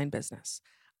my online business,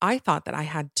 I thought that I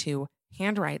had to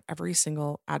handwrite every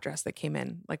single address that came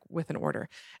in, like with an order.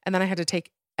 And then I had to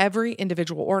take every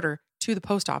individual order to the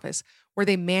post office where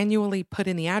they manually put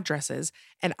in the addresses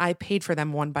and I paid for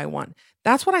them one by one.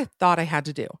 That's what I thought I had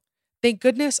to do. Thank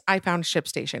goodness I found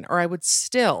ShipStation, or I would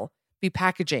still be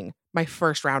packaging my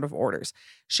first round of orders.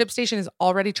 ShipStation is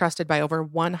already trusted by over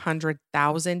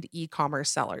 100,000 e-commerce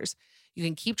sellers. You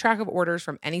can keep track of orders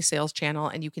from any sales channel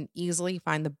and you can easily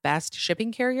find the best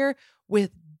shipping carrier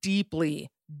with deeply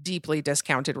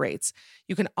discounted rates.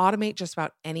 You can automate just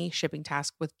about any shipping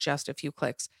task with just a few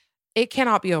clicks. It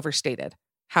cannot be overstated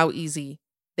how easy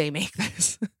they make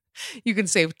this. You can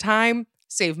save time,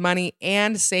 save money,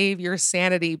 and save your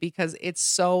sanity because it's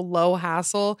so low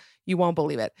hassle, you won't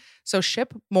believe it. So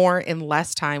ship more in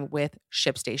less time with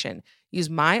ShipStation. Use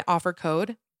my offer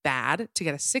code BAD to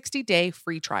get a 60-day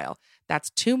free trial. That's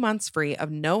 2 months free of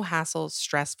no hassle,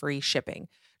 stress-free shipping.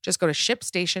 Just go to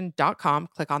ShipStation.com,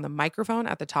 click on the microphone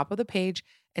at the top of the page,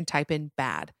 and type in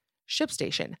BAD.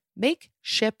 ShipStation. Make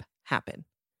ship happen.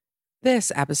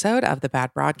 This episode of The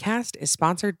Bad Broadcast is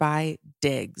sponsored by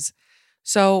Diggs.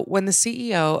 So when the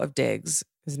CEO of Diggs,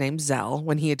 his name's Zell,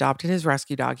 when he adopted his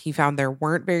rescue dog, he found there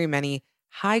weren't very many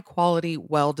high-quality,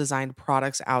 well-designed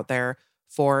products out there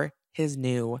for his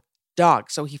new dog.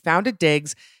 So he founded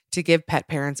Diggs to give pet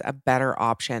parents a better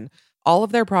option. All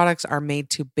of their products are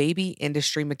made to baby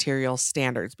industry material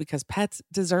standards because pets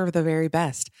deserve the very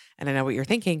best. And I know what you're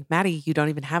thinking, Maddie, you don't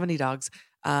even have any dogs.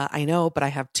 I know, but I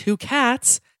have 2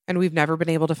 cats and we've never been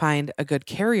able to find a good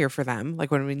carrier for them, like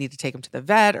when we need to take them to the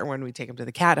vet or when we take them to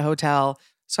the cat hotel.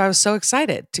 So I was so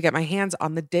excited to get my hands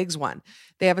on the Diggs one.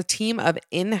 They have a team of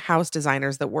in-house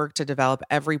designers that work to develop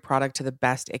every product to the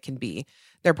best it can be.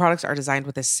 Their products are designed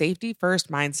with a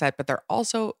safety-first mindset, but they're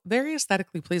also very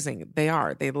aesthetically pleasing.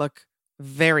 They look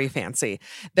very fancy.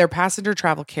 Their passenger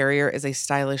travel carrier is a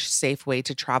stylish, safe way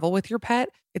to travel with your pet.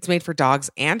 It's made for dogs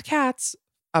and cats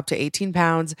up to 18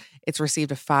 pounds. It's received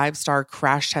a 5-star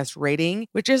crash test rating,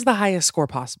 which is the highest score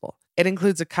possible. It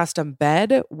includes a custom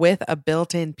bed with a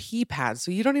built-in pee pad,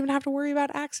 so you don't even have to worry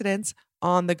about accidents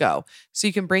on the go. So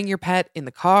you can bring your pet in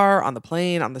the car, on the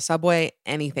plane, on the subway,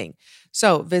 anything.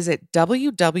 So visit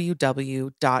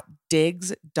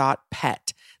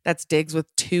www.diggs.pet. That's Diggs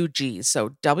with 2 G's.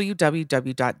 So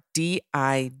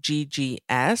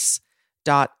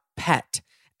www.diggs.pet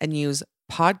and use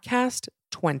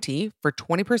podcast20 for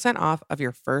 20% off of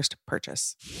your first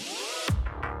purchase.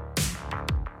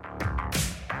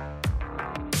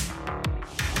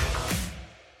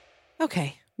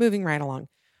 Okay, moving right along.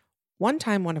 One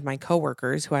time, one of my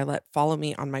coworkers who I let follow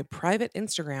me on my private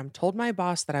Instagram told my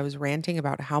boss that I was ranting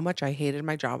about how much I hated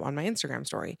my job on my Instagram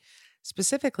story.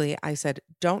 Specifically, I said,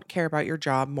 don't care about your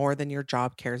job more than your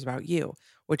job cares about you,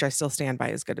 which I still stand by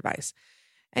as good advice.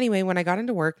 Anyway, when I got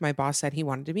into work, my boss said he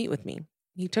wanted to meet with me.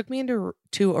 He took me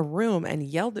to a room and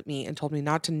yelled at me and told me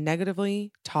not to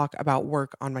negatively talk about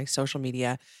work on my social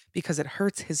media because it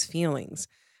hurts his feelings.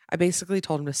 I basically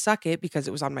told him to suck it because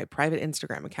it was on my private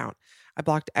Instagram account. I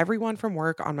blocked everyone from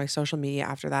work on my social media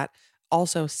after that.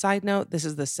 Also, side note, this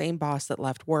is the same boss that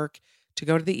left work to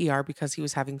go to the ER because he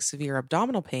was having severe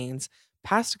abdominal pains,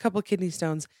 passed a couple of kidney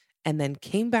stones, and then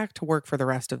came back to work for the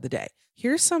rest of the day.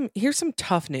 Here's some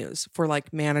tough news for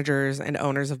like managers and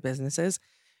owners of businesses.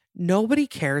 Nobody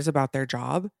cares about their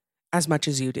job as much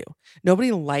as you do.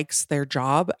 Nobody likes their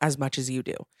job as much as you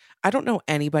do. I don't know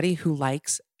anybody who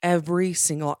likes every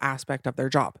single aspect of their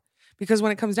job because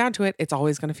when it comes down to it, it's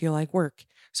always going to feel like work.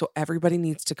 So everybody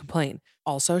needs to complain.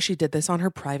 Also, she did this on her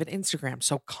private Instagram,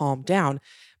 so calm down.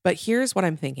 But here's what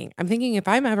I'm thinking. I'm thinking if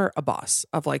I'm ever a boss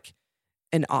of like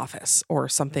an office or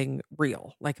something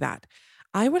real like that,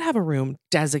 I would have a room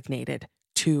designated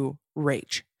to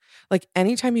rage. Like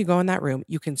anytime you go in that room,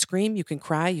 you can scream, you can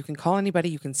cry, you can call anybody,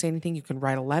 you can say anything, you can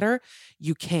write a letter,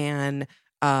 you can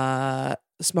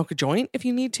smoke a joint if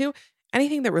you need to,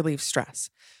 anything that relieves stress.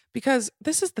 Because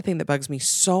this is the thing that bugs me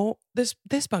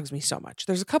this bugs me so much.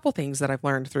 There's a couple things that I've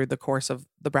learned through the course of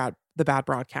the bad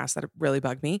broadcast that really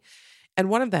bug me. And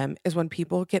one of them is when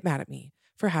people get mad at me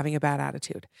for having a bad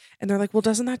attitude. And they're like, well,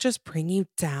 doesn't that just bring you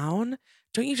down?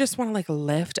 Don't you just want to like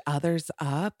lift others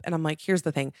up? And I'm like, here's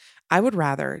the thing. I would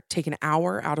rather take an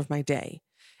hour out of my day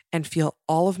and feel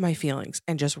all of my feelings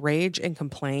and just rage and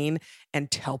complain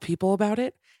and tell people about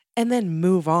it and then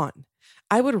move on.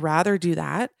 I would rather do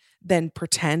that than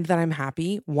pretend that I'm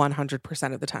happy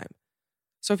 100% of the time.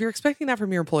 So if you're expecting that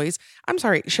from your employees, I'm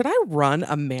sorry, should I run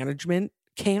a management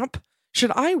camp?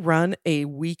 Should I run a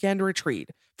weekend retreat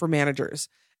for managers?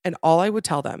 And all I would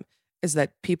tell them is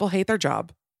that people hate their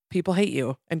job, people hate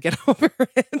you, and get over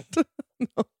it.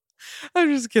 No, I'm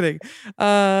just kidding.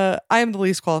 I am the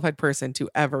least qualified person to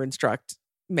ever instruct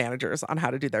managers on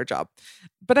how to do their job.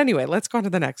 But anyway, let's go on to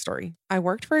the next story. I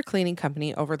worked for a cleaning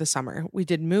company over the summer. We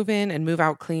did move in and move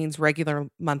out cleans, regular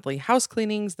monthly house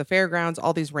cleanings, the fairgrounds,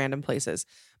 all these random places.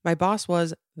 My boss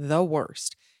was the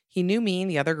worst. He knew me and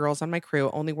the other girls on my crew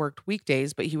only worked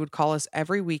weekdays, but he would call us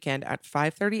every weekend at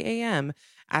 5:30 a.m.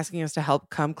 asking us to help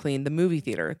come clean the movie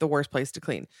theater, the worst place to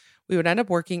clean. We would end up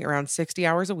working around 60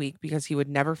 hours a week because he would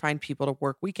never find people to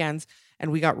work weekends,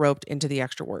 and we got roped into the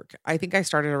extra work. I think I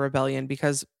started a rebellion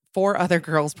because 4 other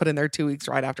girls put in their 2 weeks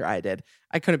right after I did.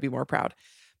 I couldn't be more proud.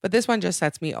 But this one just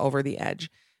sets me over the edge.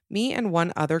 Me and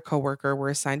one other coworker were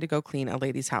assigned to go clean a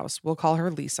lady's house. We'll call her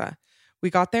Lisa. We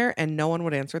got there and no one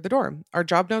would answer the door. Our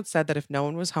job notes said that if no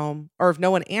one was home or if no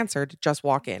one answered, just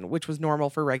walk in, which was normal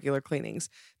for regular cleanings.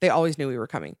 They always knew we were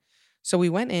coming. So we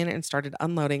went in and started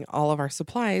unloading all of our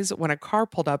supplies when a car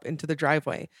pulled up into the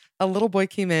driveway. A little boy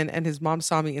came in and his mom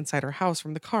saw me inside her house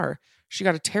from the car. She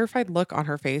got a terrified look on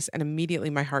her face and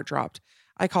immediately my heart dropped.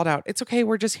 I called out, "It's okay,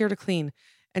 we're just here to clean."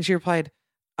 And she replied,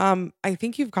 I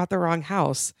think you've got the wrong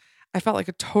house." I felt like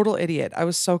a total idiot. I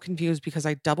was so confused because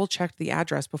I double checked the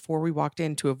address before we walked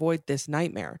in to avoid this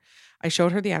nightmare. I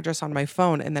showed her the address on my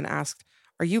phone and then asked,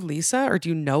 "Are you Lisa or do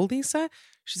you know Lisa?"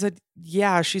 She said,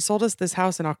 "Yeah, she sold us this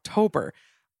house in October."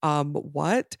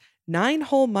 What? 9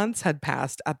 whole months had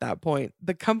passed at that point.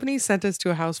 The company sent us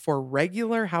to a house for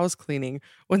regular house cleaning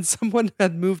when someone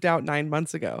had moved out 9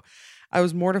 months ago. I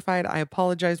was mortified. I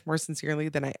apologized more sincerely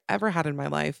than I ever had in my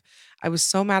life. I was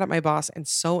so mad at my boss and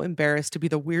so embarrassed to be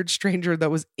the weird stranger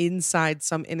that was inside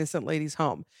some innocent lady's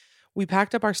home. We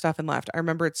packed up our stuff and left. I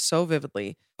remember it so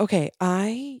vividly. Okay,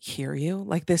 I hear you.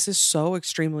 Like, this is so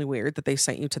extremely weird that they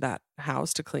sent you to that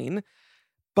house to clean.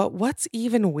 But what's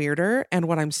even weirder and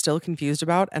what I'm still confused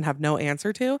about and have no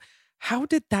answer to, how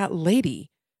did that lady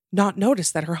not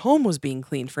notice that her home was being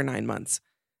cleaned for 9 months?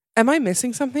 Am I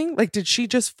missing something? Like, did she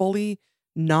just fully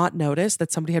not notice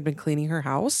that somebody had been cleaning her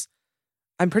house?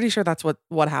 I'm pretty sure that's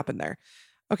what happened there.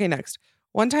 Okay, next.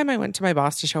 One time I went to my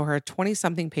boss to show her a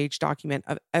 20-something page document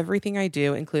of everything I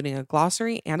do, including a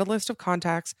glossary and a list of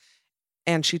contacts,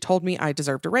 and she told me I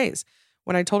deserved a raise.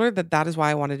 When I told her that is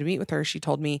why I wanted to meet with her, she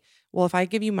told me, "Well, if I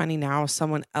give you money now,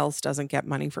 someone else doesn't get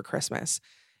money for Christmas."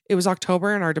 It was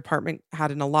October and our department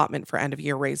had an allotment for end of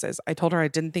year raises. I told her I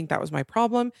didn't think that was my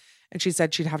problem, and she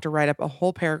said she'd have to write up a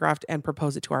whole paragraph and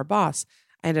propose it to our boss.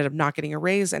 I ended up not getting a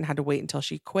raise and had to wait until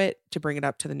she quit to bring it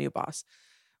up to the new boss.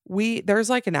 There's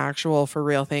like an actual for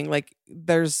real thing. Like,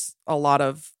 there's a lot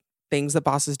of things that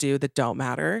bosses do that don't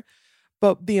matter,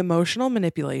 but the emotional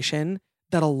manipulation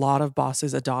that a lot of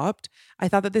bosses adopt, I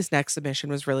thought that this next submission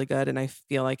was really good, and I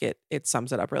feel like it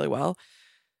sums it up really well.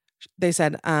 They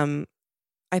said,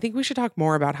 I think we should talk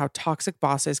more about how toxic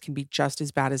bosses can be just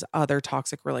as bad as other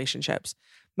toxic relationships.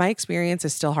 My experience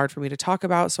is still hard for me to talk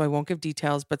about, so I won't give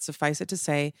details, but suffice it to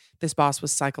say, this boss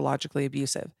was psychologically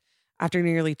abusive. After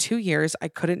nearly 2 years, I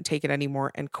couldn't take it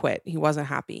anymore and quit. He wasn't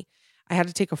happy. I had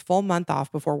to take a full month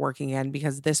off before working again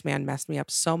because this man messed me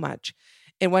up so much.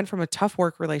 It went from a tough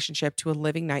work relationship to a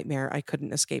living nightmare I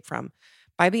couldn't escape from.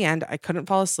 By the end, I couldn't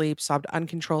fall asleep, sobbed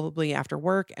uncontrollably after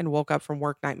work, and woke up from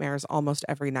work nightmares almost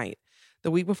every night.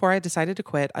 The week before I decided to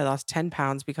quit, I lost 10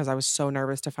 pounds because I was so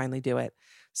nervous to finally do it.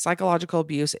 Psychological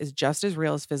abuse is just as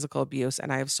real as physical abuse,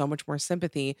 and I have so much more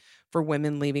sympathy for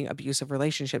women leaving abusive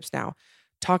relationships now.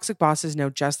 Toxic bosses know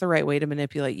just the right way to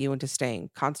manipulate you into staying.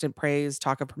 Constant praise,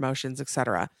 talk of promotions,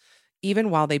 etc.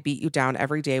 Even while they beat you down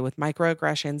every day with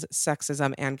microaggressions,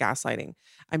 sexism, and gaslighting.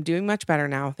 I'm doing much better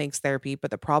now, thanks therapy,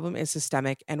 but the problem is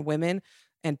systemic, and women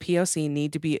and POC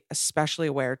need to be especially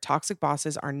aware toxic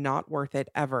bosses are not worth it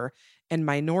ever, and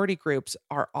minority groups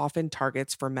are often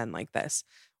targets for men like this.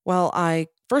 Well, I,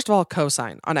 first of all,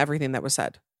 co-sign on everything that was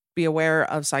said. Be aware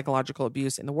of psychological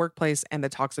abuse in the workplace, and the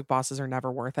toxic bosses are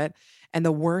never worth it. And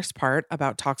the worst part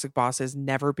about toxic bosses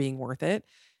never being worth it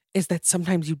is that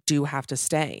sometimes you do have to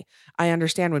stay. I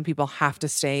understand when people have to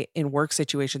stay in work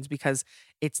situations because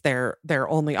it's their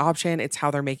only option. It's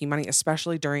how they're making money,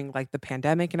 especially during like the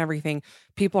pandemic and everything.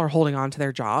 People are holding on to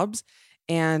their jobs.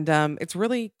 And it's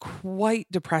really quite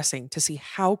depressing to see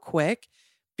how quick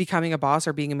becoming a boss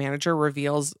or being a manager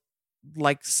reveals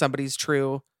like somebody's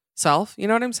true self. You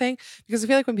know what I'm saying? Because I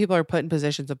feel like when people are put in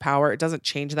positions of power, it doesn't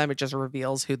change them. It just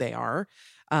reveals who they are.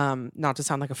 Not to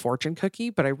sound like a fortune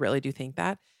cookie, but I really do think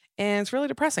that. And it's really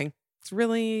depressing. It's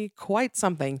really quite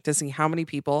something to see how many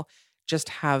people just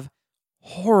have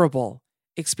horrible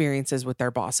experiences with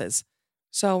their bosses.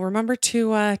 So remember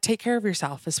to take care of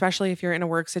yourself, especially if you're in a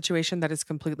work situation that is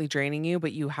completely draining you,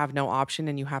 but you have no option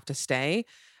and you have to stay.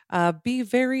 Be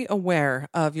very aware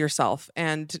of yourself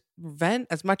and vent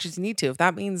as much as you need to. If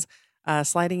that means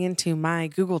sliding into my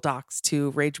Google Docs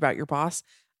to rage about your boss,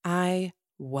 I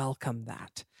welcome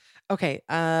that. Okay.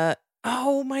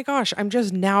 Oh my gosh. I'm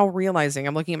just now realizing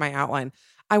I'm looking at my outline.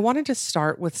 I wanted to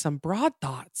start with some broad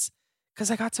thoughts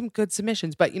because I got some good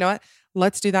submissions, but you know what?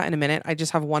 Let's do that in a minute. I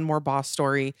just have one more boss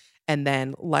story and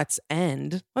then let's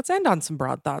end on some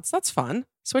broad thoughts. That's fun.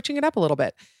 Switching it up a little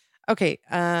bit. Okay.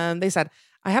 They said,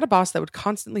 I had a boss that would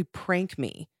constantly prank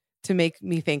me to make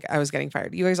me think I was getting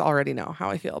fired. You guys already know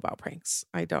how I feel about pranks.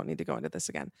 I don't need to go into this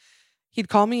again. He'd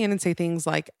call me in and say things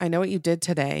like, I know what you did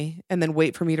today, and then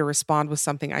wait for me to respond with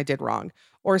something I did wrong.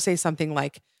 Or say something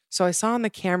like, so I saw on the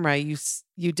camera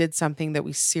you did something that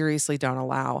we seriously don't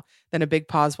allow. Then a big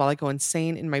pause while I go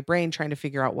insane in my brain trying to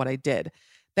figure out what I did.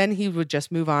 Then he would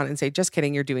just move on and say, just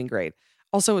kidding, you're doing great.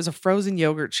 Also, it was a frozen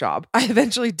yogurt shop. I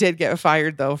eventually did get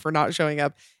fired, though, for not showing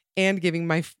up and giving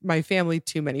my family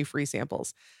too many free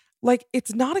samples. Like,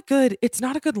 it's not a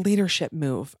good leadership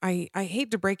move. I hate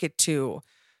to break it to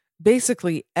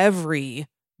basically every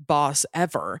boss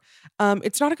ever.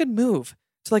 It's not a good move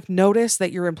to like notice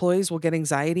that your employees will get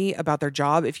anxiety about their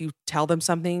job if you tell them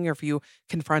something or if you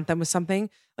confront them with something.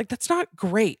 Like, that's not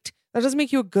great. That doesn't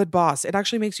make you a good boss. It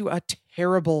actually makes you a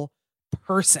terrible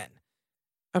person.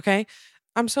 Okay?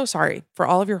 I'm so sorry for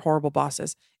all of your horrible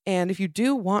bosses. And if you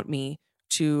do want me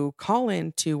to call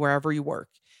in to wherever you work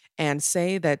and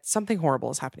say that something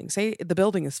horrible is happening, say the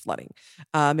building is flooding,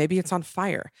 maybe it's on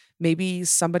fire, maybe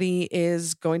somebody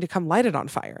is going to come light it on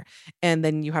fire, and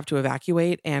then you have to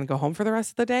evacuate and go home for the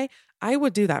rest of the day, I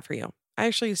would do that for you. I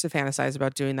actually used to fantasize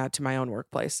about doing that to my own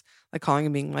workplace, like calling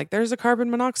and being like, there's a carbon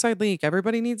monoxide leak,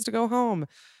 everybody needs to go home.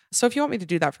 So if you want me to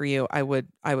do that for you, I would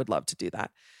love to do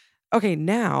that. Okay,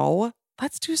 now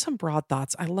let's do some broad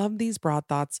thoughts. I love these broad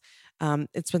thoughts.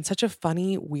 It's been such a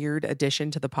funny, weird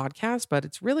addition to the podcast, but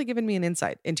it's really given me an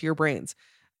insight into your brains.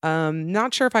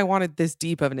 Not sure if I wanted this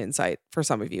deep of an insight for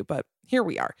some of you, but here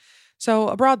we are. So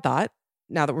a broad thought,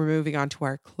 now that we're moving on to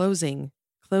our closing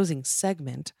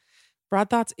segment, Broad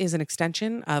Thoughts is an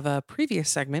extension of a previous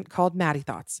segment called Maddie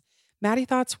Thoughts. Maddie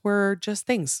Thoughts were just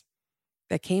things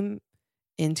that came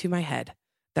into my head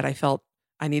that I felt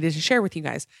I needed to share with you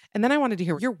guys. And then I wanted to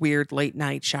hear your weird late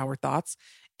night shower thoughts.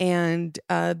 And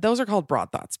those are called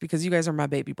broad thoughts because you guys are my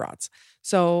baby broads.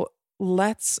 So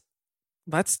let's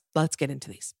get into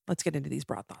these. Let's get into these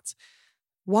broad thoughts.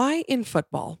 Why in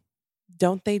football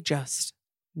don't they just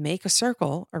make a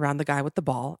circle around the guy with the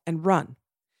ball and run?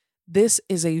 This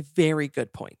is a very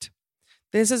good point.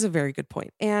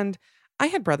 And I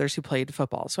had brothers who played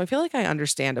football, so I feel like I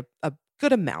understand a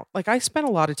good amount. Like, I spent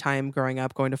a lot of time growing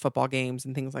up going to football games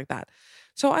and things like that.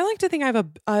 So I like to think I have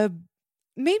a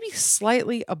maybe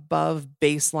slightly above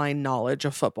baseline knowledge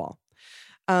of football.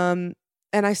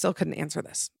 And I still couldn't answer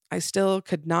this. I still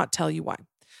could not tell you why.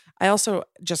 I also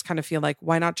just kind of feel like,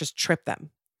 why not just trip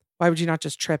them? Why would you not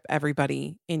just trip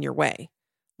everybody in your way?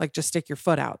 Like, just stick your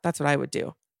foot out. That's what I would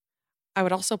do. I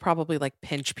would also probably like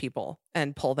pinch people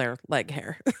and pull their leg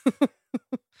hair.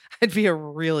 I'd be a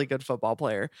really good football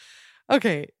player.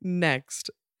 Okay, next.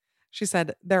 She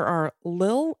said, there are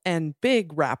lil and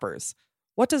big rappers.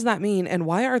 What does that mean? And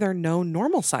why are there no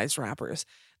normal sized rappers?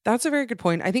 That's a very good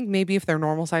point. I think maybe if they're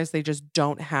normal size, they just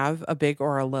don't have a big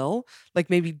or a lil. Like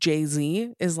maybe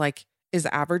Jay-Z is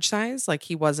average size. Like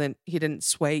he didn't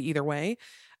sway either way.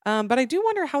 But I do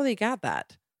wonder how they got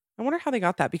that. I wonder how they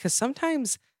got that, because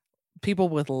sometimes people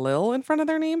with lil in front of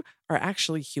their name are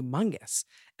actually humongous.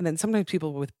 And then sometimes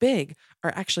people with big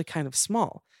are actually kind of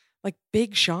small. Like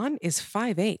Big Sean is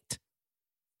 5'8".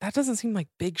 That doesn't seem like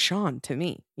Big Sean to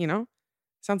me, you know?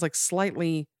 Sounds like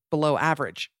slightly below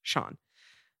average Sean.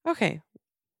 Okay,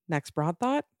 next broad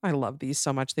thought. I love these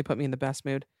so much. They put me in the best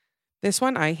mood. This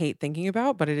one I hate thinking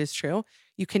about, but it is true.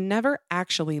 You can never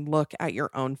actually look at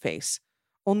your own face,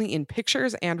 only in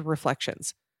pictures and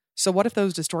reflections. So what if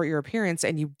those distort your appearance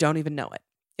and you don't even know it?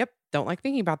 Yep, don't like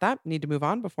thinking about that. Need to move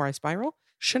on before I spiral.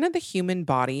 Shouldn't the human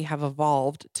body have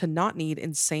evolved to not need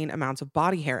insane amounts of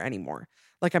body hair anymore?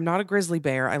 Like, I'm not a grizzly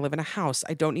bear. I live in a house.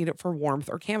 I don't need it for warmth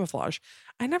or camouflage.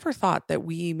 I never thought that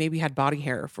we maybe had body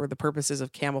hair for the purposes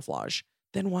of camouflage.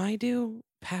 Then why do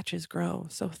patches grow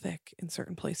so thick in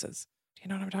certain places? Do you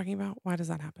know what I'm talking about? Why does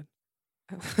that happen?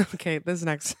 Okay, this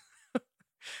next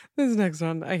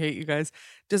one. I hate you guys.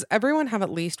 Does everyone have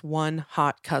at least one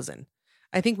hot cousin?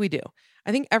 I think we do.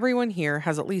 I think everyone here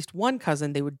has at least one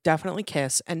cousin they would definitely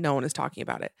kiss, and no one is talking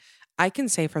about it. I can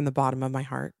say from the bottom of my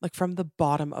heart,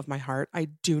 I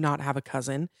do not have a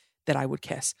cousin that I would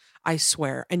kiss. I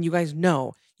swear. And you guys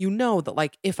know, that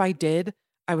like if I did,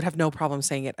 I would have no problem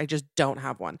saying it. I just don't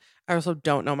have one. I also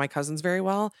don't know my cousins very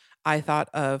well. I thought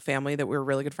a family that we were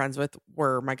really good friends with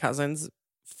were my cousins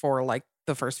for like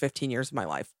the first 15 years of my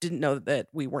life. Didn't know that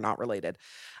we were not related.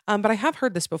 But I have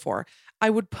heard this before. I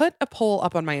would put a poll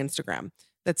up on my Instagram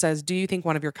that says, do you think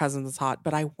one of your cousins is hot?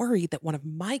 But I worry that one of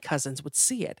my cousins would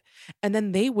see it. And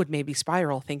then they would maybe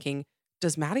spiral thinking,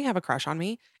 does Maddie have a crush on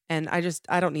me? And I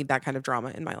don't need that kind of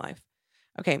drama in my life.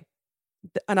 Okay.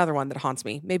 Another one that haunts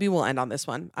me. Maybe we'll end on this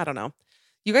one. I don't know.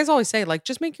 You guys always say, like,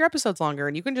 just make your episodes longer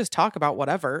and you can just talk about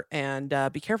whatever, and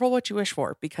be careful what you wish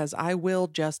for, because I will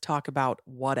just talk about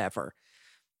whatever.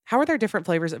 How are there different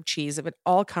flavors of cheese if it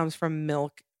all comes from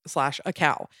milk / a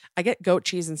cow? I get goat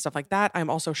cheese and stuff like that.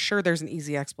 I'm also sure there's an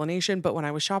easy explanation, but when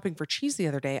I was shopping for cheese the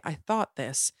other day, I thought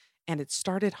this and it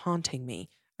started haunting me.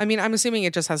 I mean, I'm assuming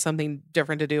it just has something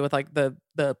different to do with like the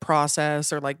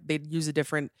process, or like they'd use a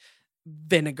different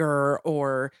vinegar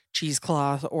or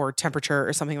cheesecloth or temperature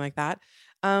or something like that.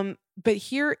 But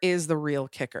here is the real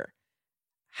kicker.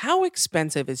 How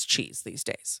expensive is cheese these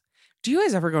days? Do you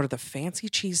guys ever go to the fancy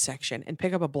cheese section and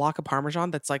pick up a block of Parmesan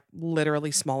that's like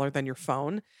literally smaller than your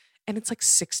phone, and it's like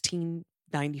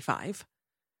 $16.95?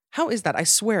 How is that? I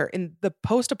swear, in the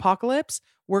post-apocalypse,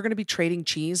 we're going to be trading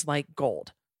cheese like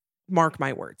gold. Mark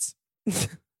my words.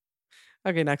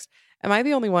 Okay, next. Am I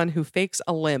the only one who fakes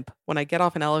a limp when I get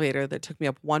off an elevator that took me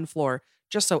up one floor,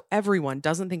 just so everyone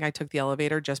doesn't think I took the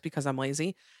elevator just because I'm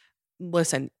lazy?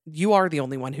 Listen, you are the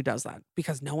only one who does that,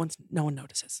 because no one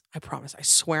notices. I promise. I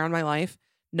swear on my life,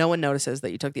 no one notices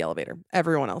that you took the elevator.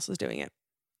 Everyone else is doing it.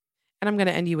 And I'm going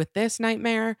to end you with this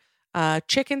nightmare.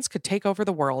 Chickens could take over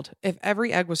the world. If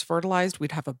every egg was fertilized,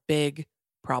 we'd have a big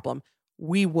problem.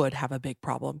 We would have a big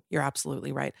problem. You're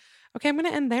absolutely right. Okay, I'm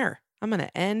going to end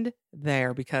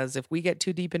there. Because if we get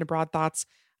too deep into broad thoughts,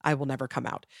 I will never come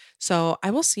out. So I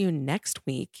will see you next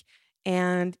week.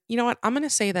 And you know what? I'm going to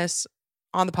say this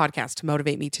on the podcast to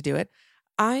motivate me to do it.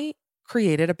 I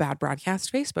created a Bad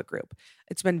Broadcast Facebook group.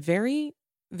 It's been very,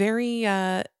 very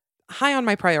high on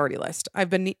my priority list. I've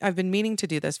been meaning to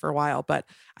do this for a while, but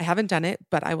I haven't done it.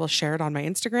 But I will share it on my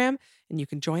Instagram, and you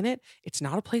can join it. It's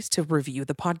not a place to review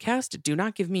the podcast. Do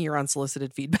not give me your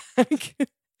unsolicited feedback.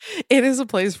 It is a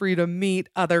place for you to meet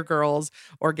other girls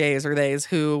or gays or theys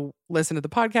who listen to the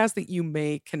podcast that you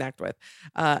may connect with.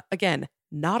 Again,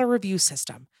 not a review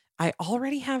system. I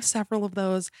already have several of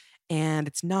those, and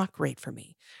it's not great for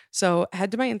me. So head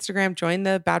to my Instagram, join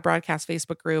the Bad Broadcast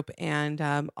Facebook group, and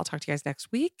I'll talk to you guys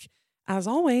next week. As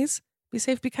always, be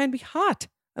safe, be kind, be hot.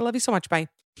 I love you so much. Bye.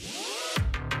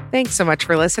 Thanks so much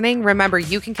for listening. Remember,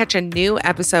 you can catch a new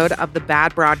episode of the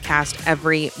Bad Broadcast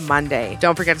every Monday.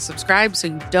 Don't forget to subscribe so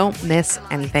you don't miss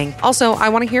anything. Also, I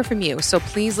want to hear from you, so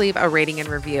please leave a rating and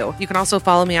review. You can also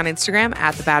follow me on Instagram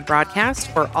 @The Bad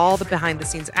Broadcast for all the behind the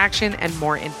scenes action and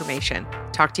more information.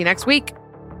 Talk to you next week.